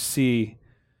meditate, you see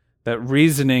that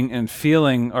reasoning and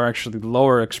feeling are actually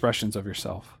lower expressions of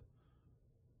yourself.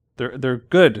 They're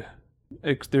good.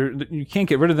 You can't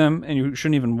get rid of them, and you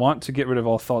shouldn't even want to get rid of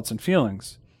all thoughts and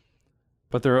feelings.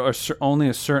 But there are only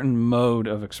a certain mode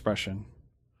of expression.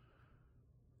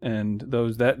 And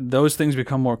those things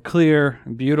become more clear,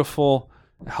 beautiful,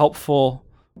 helpful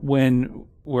when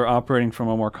we're operating from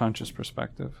a more conscious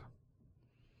perspective.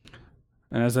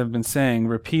 And as I've been saying,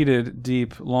 repeated,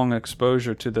 deep, long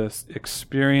exposure to the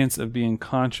experience of being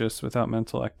conscious without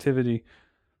mental activity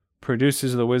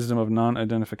produces the wisdom of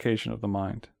non-identification of the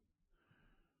mind.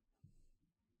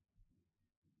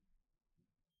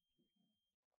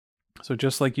 So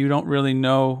just like you don't really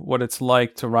know what it's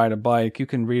like to ride a bike, you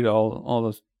can read all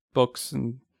those books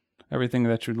and everything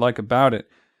that you'd like about it.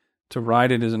 To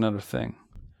ride it is another thing.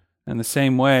 In the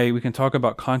same way, we can talk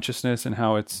about consciousness and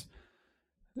how it's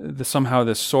somehow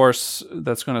this source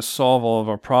that's going to solve all of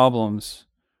our problems,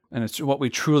 and it's what we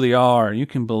truly are. You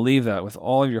can believe that with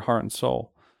all of your heart and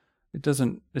soul.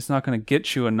 It's not going to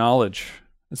get you a knowledge.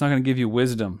 It's not going to give you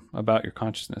wisdom about your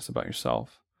consciousness, about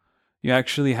yourself. You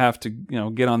actually have to,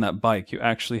 get on that bike. You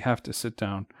actually have to sit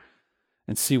down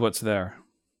and see what's there.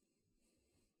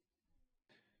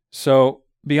 So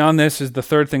beyond this is the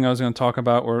third thing I was going to talk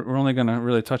about. We're only going to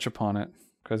really touch upon it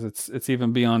because it's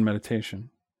even beyond meditation.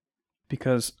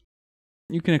 Because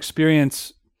you can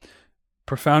experience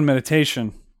profound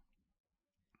meditation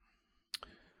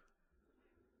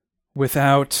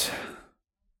without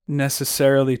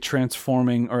necessarily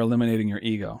transforming or eliminating your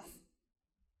ego.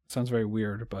 It sounds very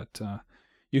weird, but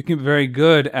you can be very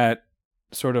good at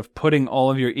sort of putting all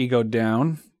of your ego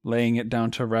down, laying it down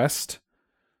to rest,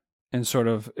 and sort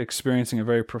of experiencing a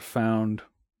very profound,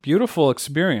 beautiful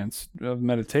experience of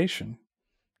meditation.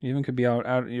 It even could be out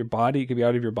of your body. It could be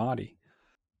out of your body.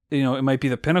 It might be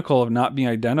the pinnacle of not being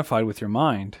identified with your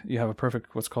mind. You have a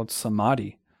perfect, what's called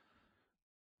samadhi.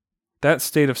 That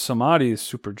state of samadhi is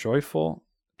super joyful,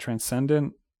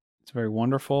 transcendent. It's very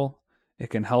wonderful. It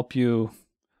can help you.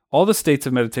 All the states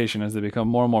of meditation, as they become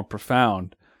more and more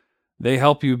profound, they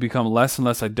help you become less and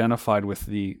less identified with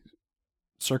the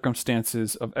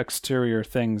circumstances of exterior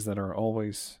things that are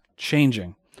always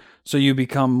changing. So you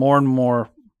become more and more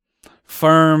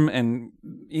firm and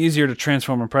easier to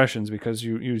transform impressions because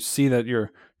you see that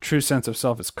your true sense of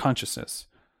self is consciousness,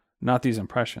 not these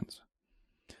impressions.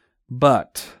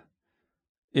 But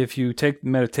if you take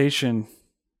meditation,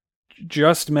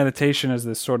 just meditation as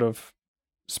this sort of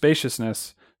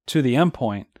spaciousness to the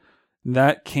endpoint,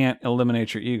 that can't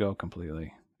eliminate your ego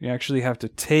completely. You actually have to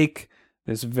take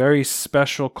this very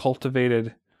special,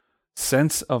 cultivated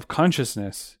sense of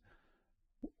consciousness,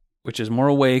 which is more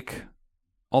awake,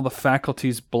 all the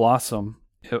faculties blossom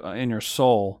in your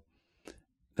soul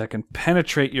that can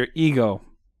penetrate your ego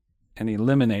and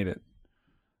eliminate it.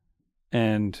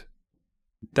 And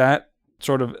that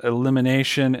sort of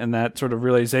elimination and that sort of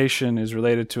realization is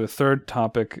related to a third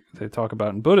topic they talk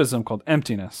about in Buddhism called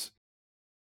emptiness,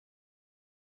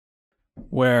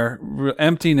 where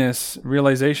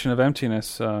realization of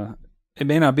emptiness, it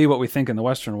may not be what we think in the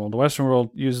Western world. The Western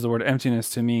world uses the word emptiness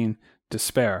to mean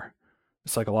despair,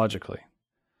 psychologically.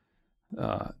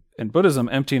 In Buddhism,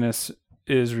 emptiness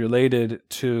is related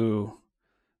to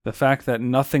the fact that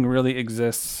nothing really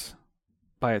exists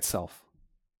by itself,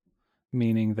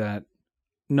 meaning that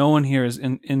no one here is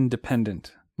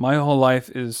independent. My whole life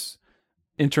is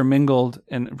intermingled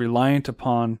and reliant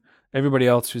upon everybody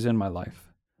else who's in my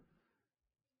life.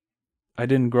 I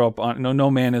didn't grow up on...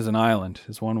 No man is an island,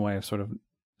 is one way of sort of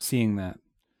seeing that.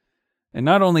 And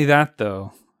not only that,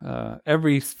 though,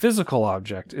 every physical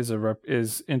object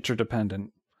is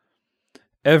interdependent.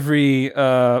 Every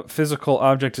physical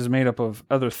object is made up of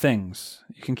other things.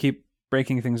 You can keep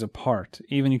breaking things apart.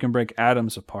 Even you can break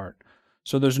atoms apart.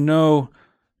 So there's no...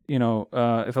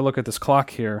 if I look at this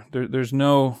clock here, there's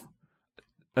no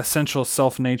essential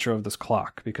self-nature of this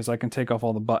clock, because I can take off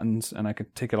all the buttons and I can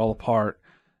take it all apart,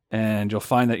 and you'll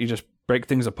find that you just break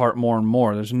things apart more and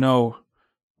more. There's no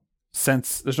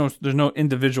sense, there's no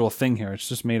individual thing here. It's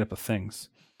just made up of things.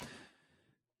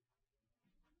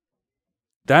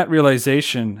 That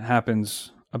realization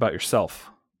happens about yourself.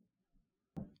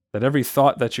 That every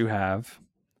thought that you have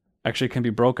actually can be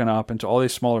broken up into all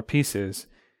these smaller pieces.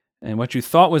 And what you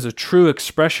thought was a true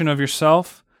expression of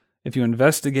yourself, if you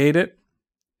investigate it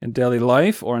in daily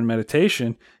life or in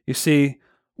meditation, you see,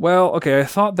 well, okay, I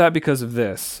thought that because of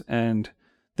this. And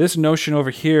this notion over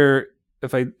here,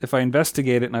 if I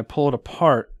investigate it and I pull it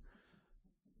apart,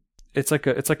 it's like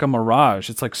a mirage.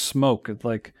 It's like smoke. It's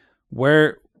like,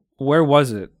 where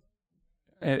was it?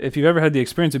 If you've ever had the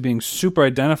experience of being super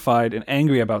identified and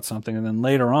angry about something, and then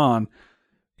later on,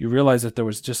 you realize that there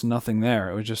was just nothing there.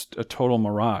 It was just a total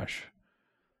mirage.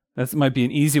 That might be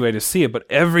an easy way to see it, but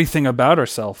everything about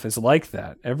ourselves is like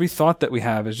that. Every thought that we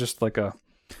have is just like a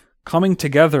coming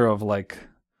together of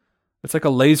it's like a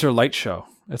laser light show.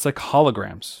 It's like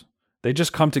holograms. They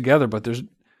just come together, but as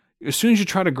soon as you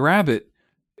try to grab it,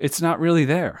 it's not really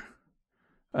there.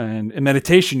 And in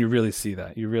meditation, you really see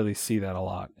that. You really see that a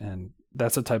lot. And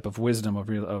that's a type of wisdom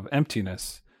of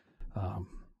emptiness.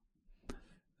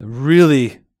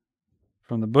 Really,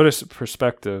 from the Buddhist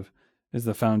perspective, is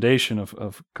the foundation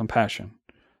of compassion.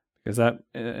 Because that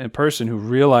a person who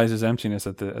realizes emptiness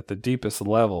at the deepest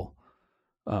level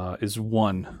is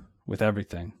one with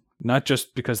everything. Not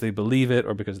just because they believe it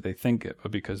or because they think it,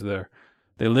 but because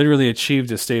they literally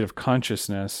achieved a state of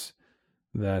consciousness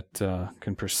that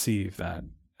can perceive that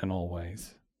in all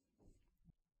ways.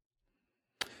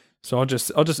 So I'll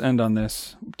just end on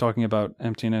this, talking about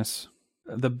emptiness.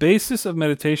 The basis of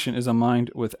meditation is a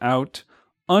mind without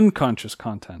unconscious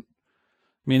content,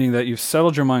 meaning that you've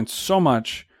settled your mind so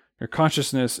much, your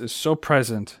consciousness is so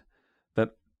present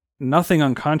that nothing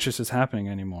unconscious is happening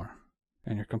anymore,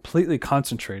 and you're completely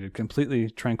concentrated, completely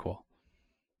tranquil.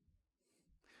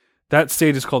 That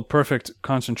state is called perfect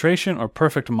concentration or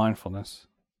perfect mindfulness.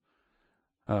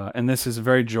 And this is a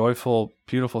very joyful,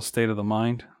 beautiful state of the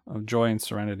mind, of joy and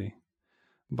serenity.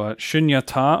 But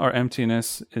shunyata, or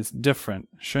emptiness, is different.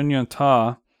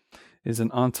 Shunyata is an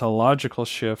ontological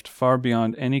shift far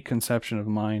beyond any conception of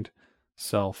mind,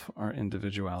 self, or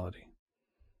individuality.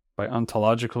 By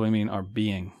ontological, we mean our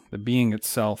being. The being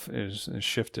itself is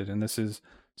shifted. And this is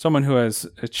someone who has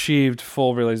achieved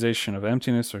full realization of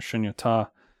emptiness, or shunyata,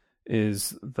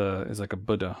 is like a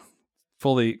Buddha,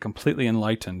 fully, completely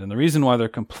enlightened. And the reason why they're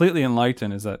completely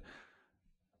enlightened is that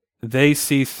they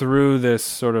see through this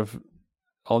sort of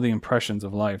all the impressions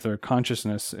of life. Their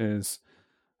consciousness is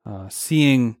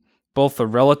seeing both the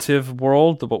relative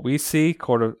world, what we see,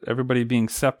 everybody being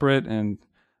separate, and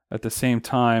at the same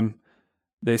time,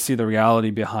 they see the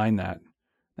reality behind that.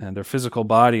 And their physical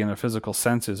body and their physical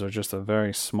senses are just a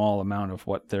very small amount of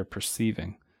what they're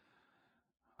perceiving.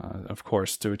 Of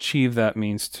course, to achieve that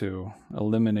means to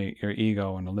eliminate your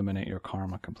ego and eliminate your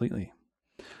karma completely.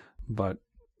 But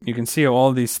you can see how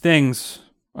all these things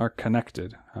are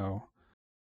connected, how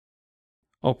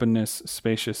openness,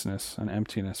 spaciousness, and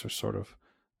emptiness are sort of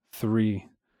three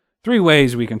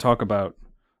ways we can talk about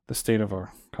the state of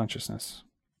our consciousness.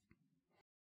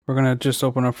 We're going to just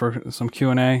open up for some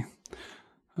Q&A.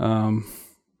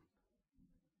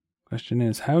 Question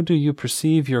is, how do you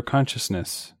perceive your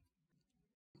consciousness?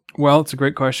 Well, it's a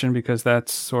great question because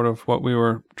that's sort of what we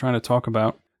were trying to talk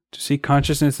about. To see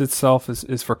consciousness itself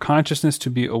is for consciousness to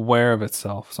be aware of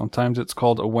itself. Sometimes it's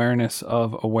called awareness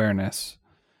of awareness.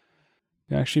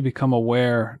 You actually become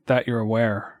aware that you're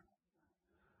aware.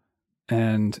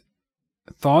 And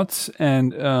thoughts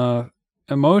and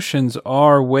emotions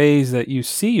are ways that you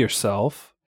see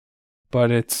yourself, but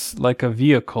it's like a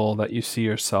vehicle that you see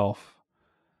yourself.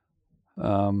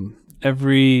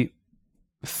 Every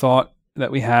thought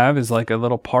that we have is like a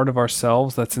little part of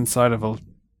ourselves that's inside of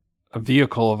a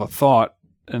vehicle of a thought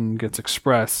and gets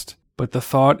expressed, but the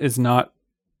thought is not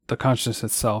the consciousness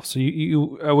itself. So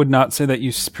I would not say that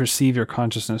you perceive your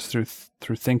consciousness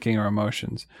through thinking or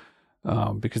emotions,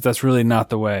 because that's really not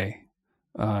the way.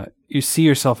 You see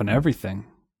yourself in everything.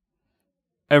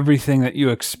 Everything that you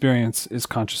experience is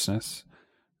consciousness.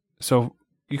 So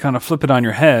you kind of flip it on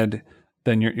your head,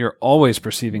 then you're always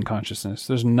perceiving consciousness.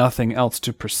 There's nothing else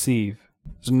to perceive.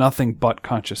 There's nothing but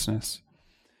consciousness.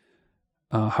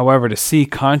 However, to see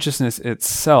consciousness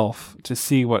itself, to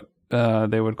see what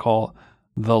they would call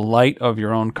the light of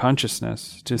your own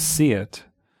consciousness, to see it,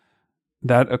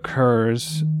 that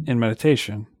occurs in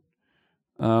meditation.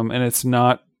 And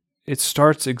it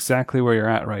starts exactly where you're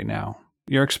at right now.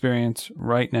 Your experience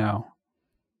right now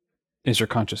is your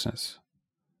consciousness.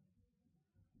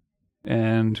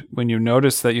 And when you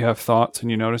notice that you have thoughts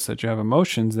and you notice that you have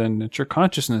emotions, then it's your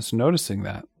consciousness noticing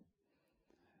that.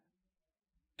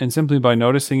 And simply by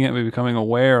noticing it and becoming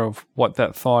aware of what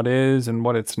that thought is and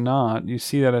what it's not, you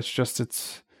see that it's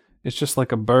just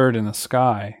like a bird in the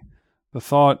sky. The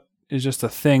thought is just a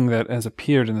thing that has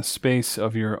appeared in the space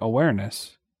of your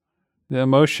awareness. The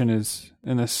emotion is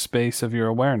in the space of your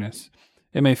awareness.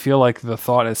 It may feel like the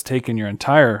thought has taken your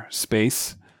entire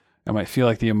space. It might feel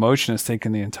like the emotion has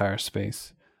taken the entire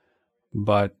space.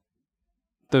 But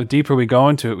the deeper we go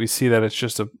into it, we see that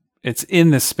it's in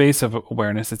this space of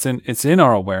awareness. It's in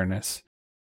our awareness,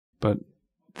 but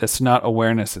that's not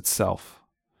awareness itself.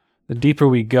 The deeper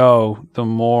we go, the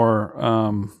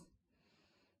more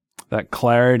that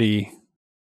clarity,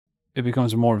 it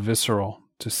becomes more visceral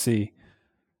to see.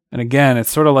 And again, it's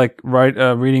sort of like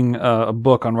reading a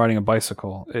book on riding a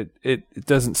bicycle. It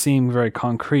doesn't seem very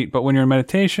concrete, but when you're in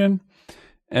meditation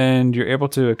and you're able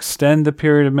to extend the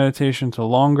period of meditation to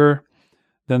longer,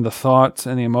 then the thoughts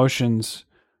and the emotions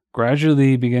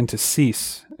gradually begin to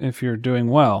cease if you're doing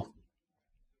well.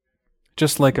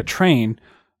 Just like a train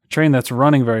that's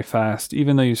running very fast,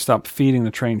 even though you stop feeding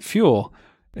the train fuel,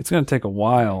 it's going to take a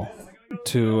while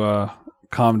to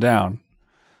calm down.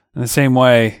 In the same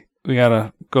way, we got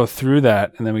to go through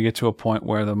that, and then we get to a point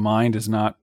where the mind is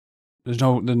not, there's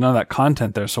none of that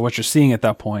content there. So what you're seeing at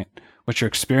that point, what you're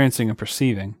experiencing and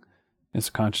perceiving, is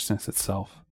consciousness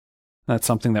itself. That's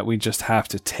something that we just have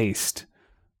to taste.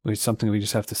 It's something we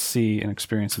just have to see and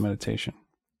experience in meditation.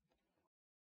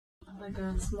 Like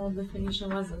a small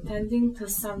definition was attending to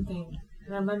something,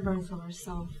 remembering for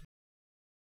ourselves.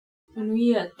 When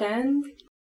we attend,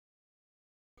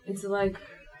 it's like,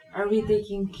 are we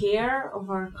taking care of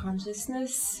our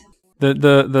consciousness?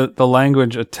 The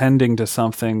language attending to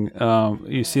something,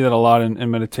 you see that a lot in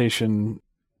meditation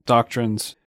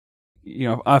doctrines. You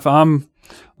know, if I'm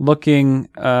looking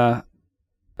at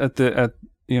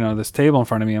this table in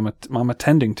front of me, I'm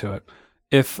attending to it.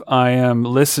 If I am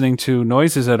listening to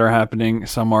noises that are happening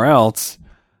somewhere else,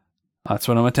 that's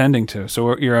what I'm attending to.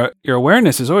 So your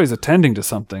awareness is always attending to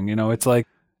something. You know, it's like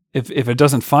if it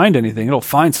doesn't find anything, it'll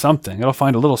find something. It'll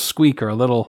find a little squeak or a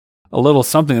little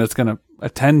something that's going to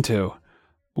attend to.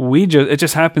 It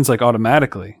just happens like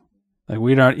automatically. Like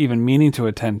we aren't even meaning to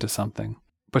attend to something,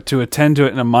 but to attend to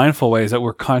it in a mindful way is that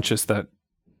we're conscious that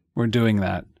we're doing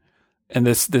that. And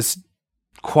this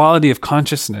quality of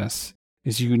consciousness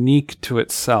is unique to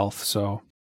itself. So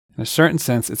in a certain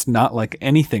sense, it's not like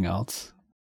anything else.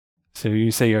 So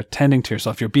you say you're attending to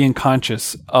yourself, you're being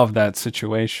conscious of that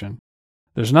situation.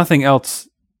 There's nothing else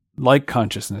like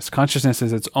consciousness. Consciousness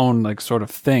is its own like sort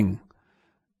of thing.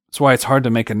 That's why it's hard to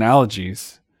make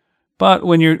analogies. But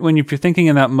when you're thinking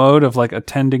in that mode of like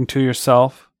attending to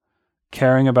yourself,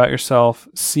 caring about yourself,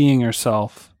 seeing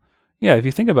yourself, yeah, if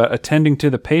you think about attending to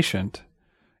the patient,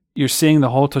 you're seeing the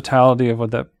whole totality of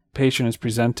what that patient is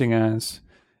presenting as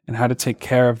and how to take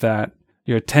care of that.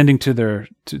 You're attending to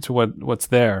what's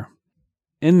there.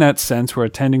 In that sense, we're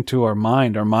attending to our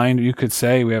mind. Our mind, you could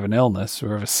say we have an illness or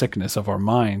we have a sickness of our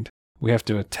mind. We have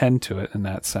to attend to it in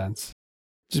that sense.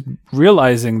 Just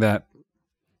realizing that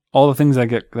all the things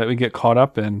that we get caught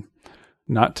up in,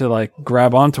 not to like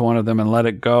grab onto one of them and let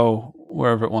it go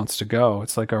wherever it wants to go.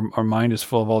 It's like our mind is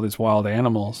full of all these wild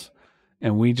animals,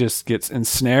 and we just get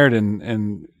ensnared in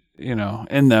them,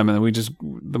 and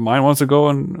the mind wants to go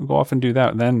off and do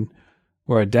that. Then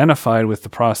we're identified with the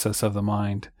process of the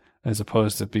mind as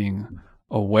opposed to being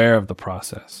aware of the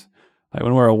process. Like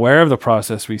when we're aware of the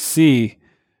process, we see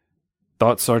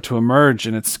thoughts start to emerge,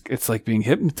 and it's like being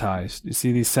hypnotized. You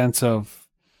see these sense of,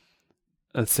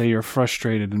 let's say you're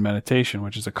frustrated in meditation,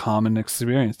 which is a common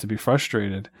experience to be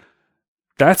frustrated.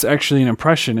 That's actually an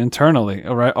impression internally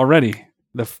already.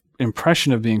 The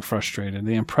impression of being frustrated,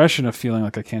 the impression of feeling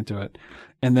like I can't do it.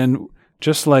 And then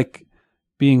just like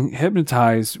being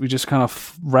hypnotized, we just kind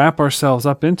of wrap ourselves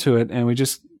up into it, and we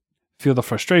just feel the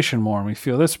frustration more, and we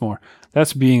feel this more.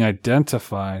 That's being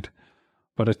identified.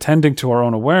 But attending to our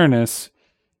own awareness,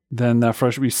 then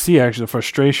we see actually the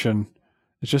frustration.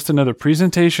 It's just another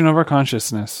presentation of our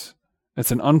consciousness.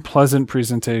 It's an unpleasant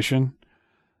presentation.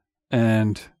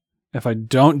 And if I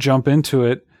don't jump into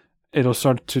it, it'll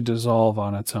start to dissolve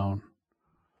on its own.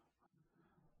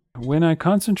 When I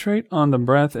concentrate on the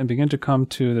breath and begin to come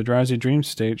to the drowsy dream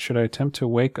state, should I attempt to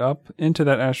wake up into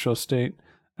that astral state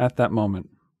at that moment?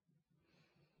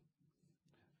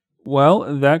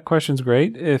 Well, that question's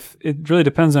great. If it really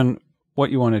depends on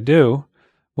what you want to do.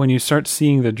 When you start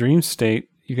seeing the dream state,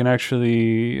 you can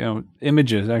actually,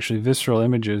 visceral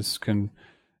images can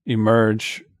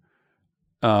emerge.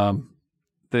 The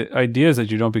idea is that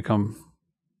you don't become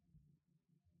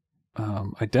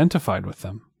identified with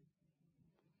them.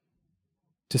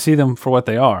 To see them for what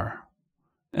they are.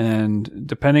 And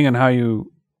depending on how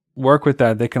you work with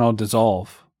that, they can all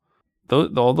dissolve.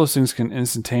 All those things can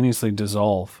instantaneously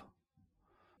dissolve.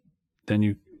 Then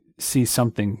you see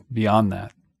something beyond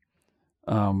that.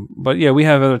 But yeah, we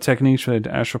have other techniques related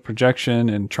to astral projection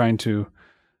and trying to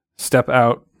step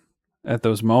out at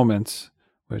those moments,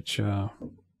 which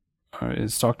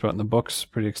is talked about in the books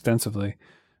pretty extensively,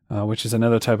 which is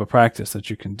another type of practice that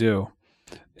you can do.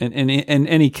 In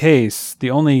any case,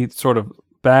 the only sort of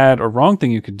bad or wrong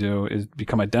thing you could do is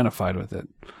become identified with it.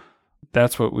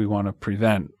 That's what we want to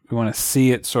prevent. We want to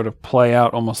see it sort of play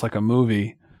out almost like a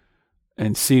movie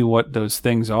and see what those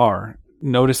things are,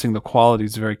 noticing the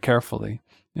qualities very carefully.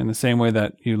 In the same way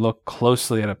that you look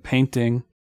closely at a painting,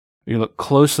 you look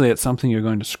closely at something you're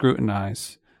going to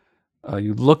scrutinize,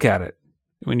 you look at it.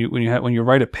 When you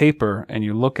write a paper and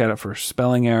you look at it for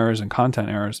spelling errors and content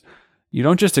errors, you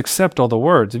don't just accept all the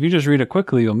words. If you just read it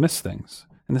quickly, you'll miss things.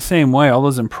 In the same way, all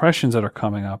those impressions that are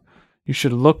coming up, you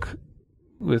should look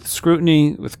with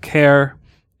scrutiny, with care,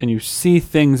 and you see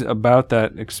things about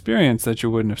that experience that you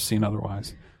wouldn't have seen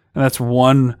otherwise. And that's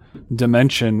one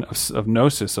dimension of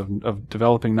gnosis, of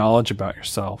developing knowledge about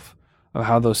yourself, of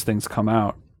how those things come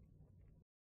out.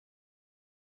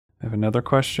 I have another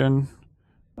question,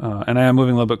 and I am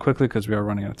moving a little bit quickly because we are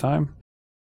running out of time.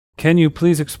 Can you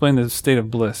please explain the state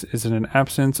of bliss? Is it an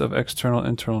absence of external,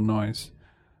 internal noise?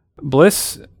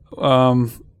 Bliss,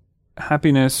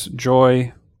 happiness,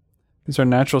 joy, these are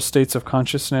natural states of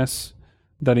consciousness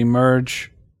that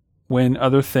emerge when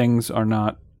other things are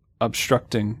not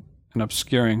obstructing and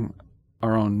obscuring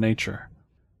our own nature.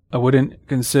 I wouldn't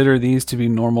consider these to be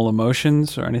normal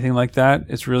emotions or anything like that.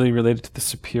 It's really related to the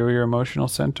superior emotional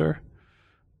center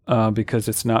because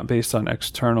it's not based on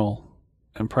external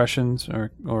impressions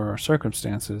or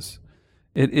circumstances.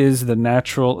 It is the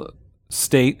natural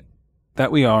state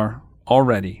that we are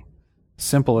already.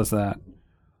 Simple as that.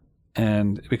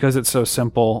 And because it's so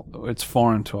simple, it's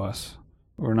foreign to us.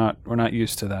 We're not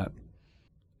used to that.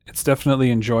 It's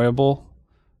definitely enjoyable,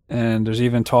 and there's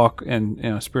even talk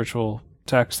in spiritual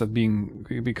texts of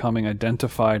becoming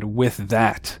identified with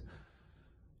that,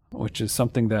 which is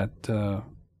something that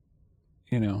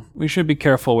we should be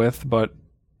careful with. But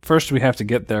first, we have to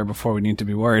get there before we need to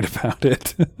be worried about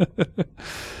it.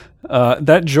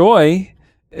 That joy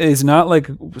is not like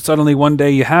suddenly one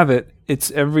day you have it.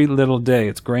 It's every little day.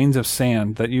 It's grains of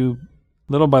sand that you,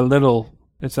 little by little,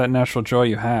 it's that natural joy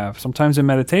you have. Sometimes in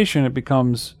meditation, it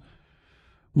becomes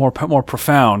more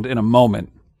profound in a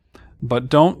moment. But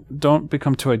don't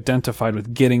become too identified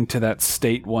with getting to that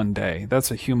state one day.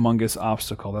 That's a humongous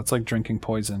obstacle. That's like drinking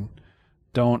poison.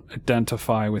 Don't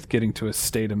identify with getting to a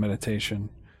state of meditation.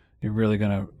 You're really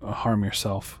going to harm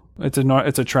yourself. It's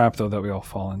a trap, though, that we all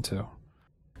fall into.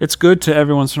 It's good to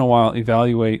every once in a while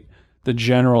evaluate the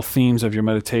general themes of your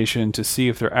meditation to see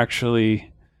if they're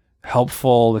actually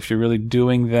helpful, if you're really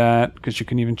doing that, because you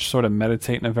can even sort of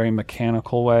meditate in a very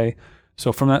mechanical way.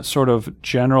 So from that sort of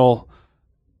general,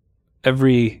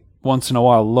 every once in a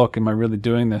while look, am I really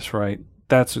doing this right?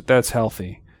 That's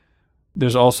healthy.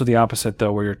 There's also the opposite,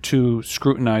 though, where you're too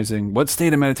scrutinizing what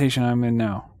state of meditation I'm in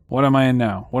now. What am I in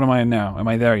now? What am I in now? Am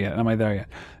I there yet? Am I there yet?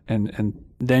 And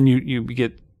then you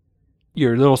get,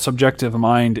 your little subjective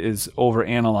mind is over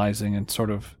analyzing, and sort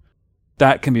of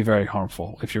that can be very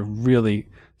harmful if you're really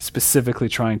specifically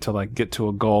trying to like get to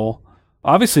a goal.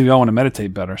 Obviously, we all want to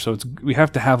meditate better, so we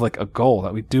have to have like a goal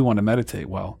that we do want to meditate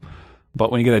well.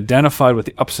 But when you get identified with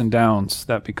the ups and downs,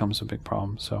 that becomes a big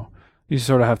problem. So you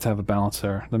sort of have to have a balance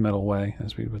there, the middle way,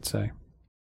 as we would say.